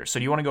that later. So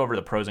do you want to go over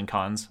the pros and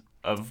cons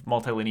of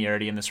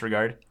multilinearity in this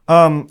regard?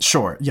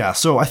 Sure. Yeah.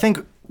 So I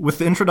think with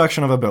the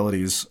introduction of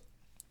abilities,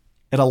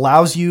 it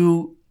allows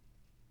you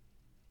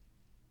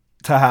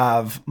to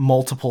have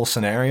multiple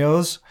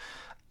scenarios.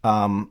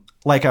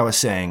 Like I was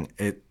saying,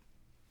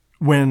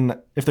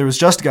 if there was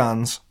just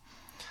guns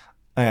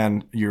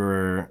and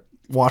you're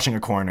watching a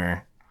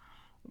corner,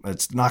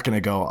 it's not going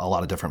to go a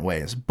lot of different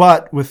ways.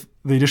 But with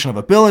the addition of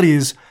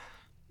abilities,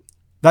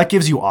 that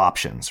gives you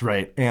options,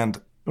 right?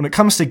 And when it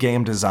comes to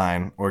game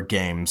design or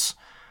games,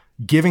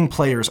 giving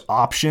players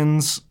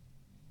options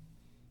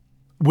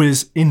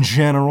was, in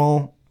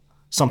general,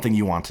 something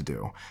you want to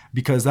do,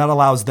 because that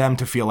allows them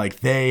to feel like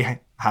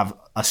they have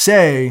a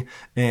say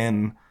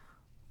in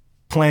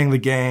playing the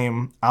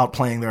game,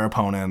 outplaying their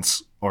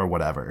opponents, or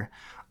whatever.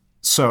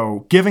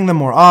 So giving them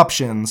more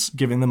options,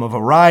 giving them a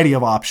variety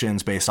of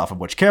options based off of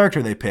which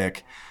character they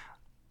pick,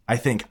 I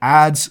think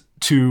adds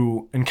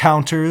to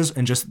encounters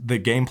and just the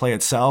gameplay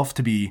itself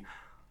to be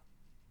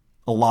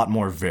a lot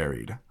more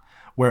varied.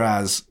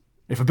 Whereas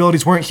if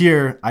abilities weren't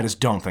here, I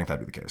just don't think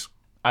that'd be the case.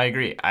 I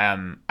agree.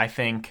 I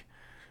think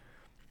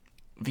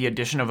the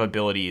addition of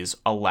abilities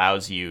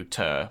allows you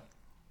to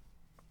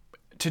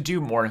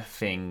do more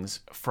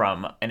things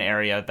from an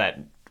area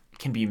that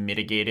can be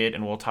mitigated,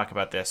 and we'll talk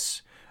about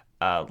this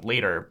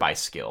later, by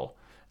skill.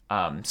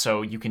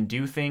 So you can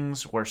do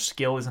things where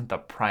skill isn't the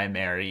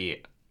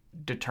primary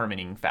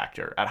determining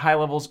factor. At high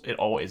levels, it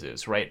always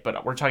is, right?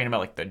 But we're talking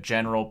about the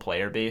general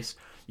player base.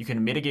 You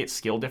can mitigate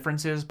skill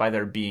differences by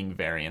there being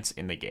variance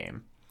in the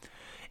game.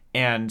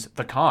 And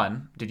the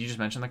con, did you just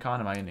mention the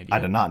con? Am I an idiot? I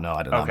did not know.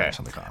 I did not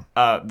mention the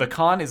con. The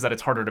con is that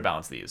it's harder to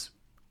balance these.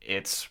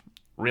 It's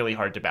really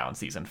hard to balance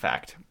these, in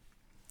fact.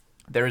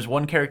 There is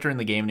one character in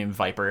the game named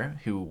Viper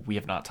who we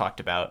have not talked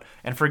about,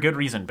 and for good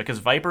reason, because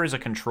Viper is a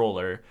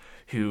controller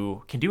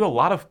who can do a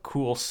lot of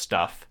cool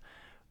stuff,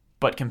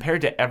 but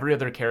compared to every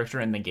other character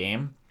in the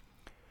game,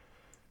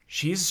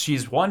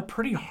 she's one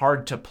pretty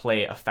hard to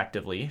play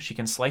effectively. She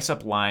can slice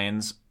up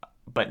lines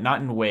but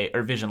not in way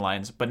or vision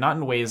lines, but not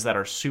in ways that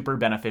are super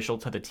beneficial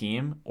to the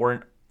team,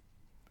 or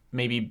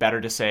maybe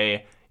better to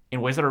say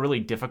in ways that are really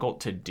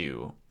difficult to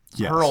do.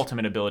 Yes. Her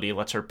ultimate ability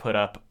lets her put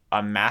up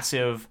a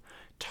massive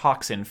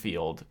toxin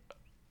field.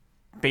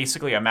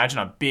 Basically, imagine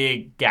a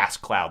big gas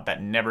cloud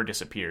that never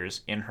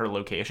disappears in her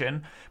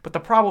location. But the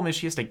problem is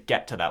she has to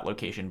get to that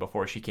location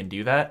before she can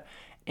do that.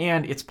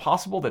 And it's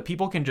possible that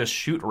people can just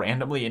shoot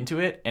randomly into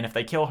it, and if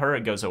they kill her,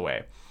 it goes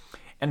away.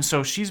 And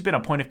so she's been a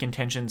point of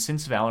contention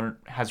since Valorant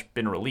has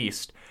been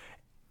released,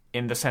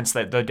 in the sense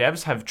that the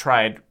devs have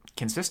tried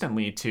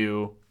consistently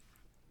to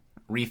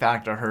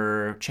refactor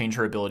her, change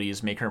her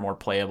abilities, make her more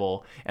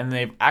playable, and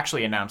they've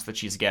actually announced that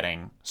she's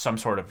getting some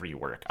sort of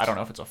rework. I don't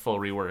know if it's a full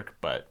rework,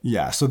 but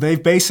yeah. So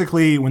they've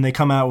basically, when they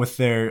come out with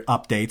their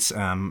updates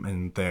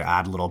and they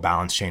add little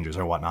balance changes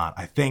or whatnot,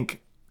 I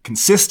think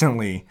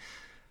consistently,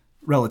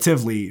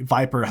 relatively,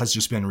 Viper has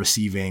just been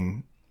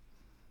receiving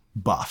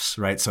buffs,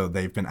 right? So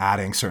they've been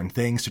adding certain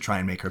things to try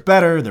and make her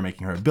better. They're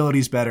making her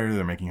abilities better.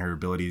 They're making her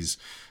abilities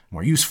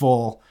more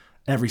useful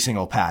every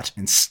single patch.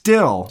 And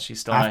still, she's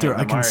still after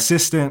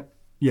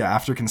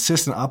after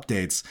consistent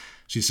updates,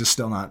 she's just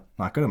still not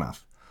good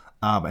enough.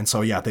 And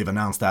so, yeah, they've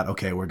announced that,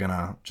 okay, we're going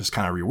to just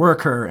kind of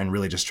rework her and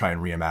really just try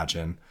and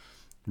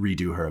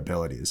redo her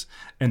abilities.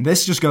 And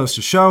this just goes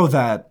to show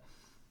that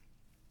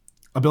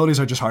abilities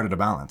are just harder to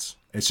balance.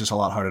 It's just a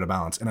lot harder to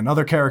balance. And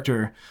another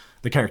character,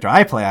 the character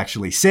I play,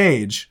 actually,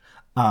 Sage,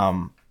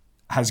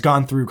 has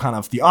gone through kind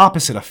of the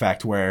opposite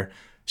effect where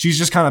she's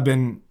just kind of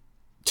been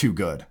too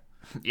good.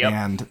 Yep.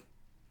 And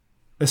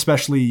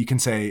especially, you can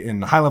say,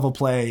 in high-level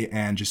play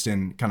and just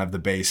in kind of the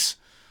base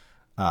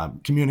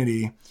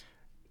community,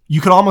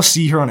 you could almost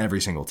see her on every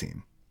single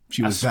team.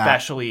 She was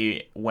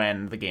especially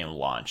when the game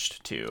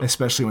launched, too.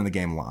 Especially when the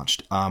game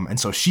launched. And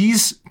so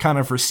she's kind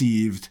of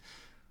received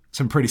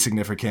some pretty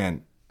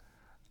significant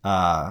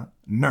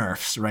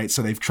nerfs, right?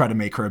 So they've tried to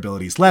make her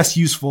abilities less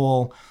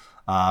useful,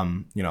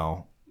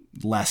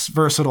 less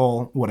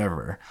versatile,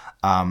 whatever.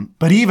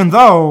 But even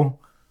though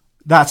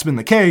that's been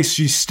the case,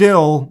 she's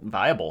still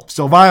viable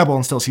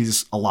and still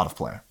sees a lot of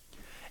play.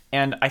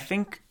 And I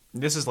think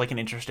this is like an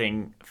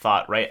interesting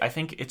thought, right? I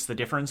think it's the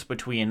difference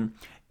between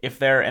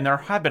and there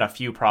have been a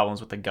few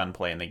problems with the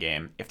gunplay in the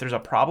game. If there's a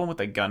problem with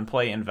the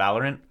gunplay in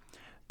Valorant,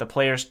 the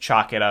players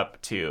chalk it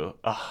up to,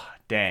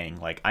 dang,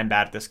 like I'm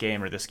bad at this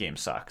game or this game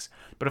sucks.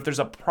 But if there's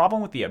a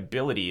problem with the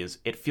abilities,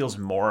 it feels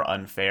more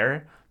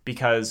unfair,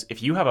 because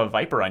if you have a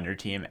Viper on your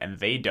team and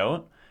they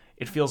don't,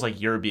 it feels like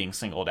you're being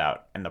singled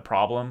out and the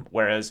problem.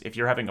 Whereas if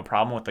you're having a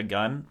problem with the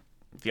gun,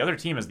 the other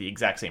team has the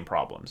exact same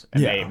problems.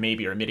 And they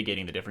maybe are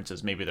mitigating the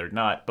differences, maybe they're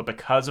not. But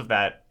because of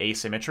that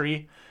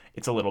asymmetry,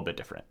 it's a little bit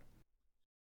different.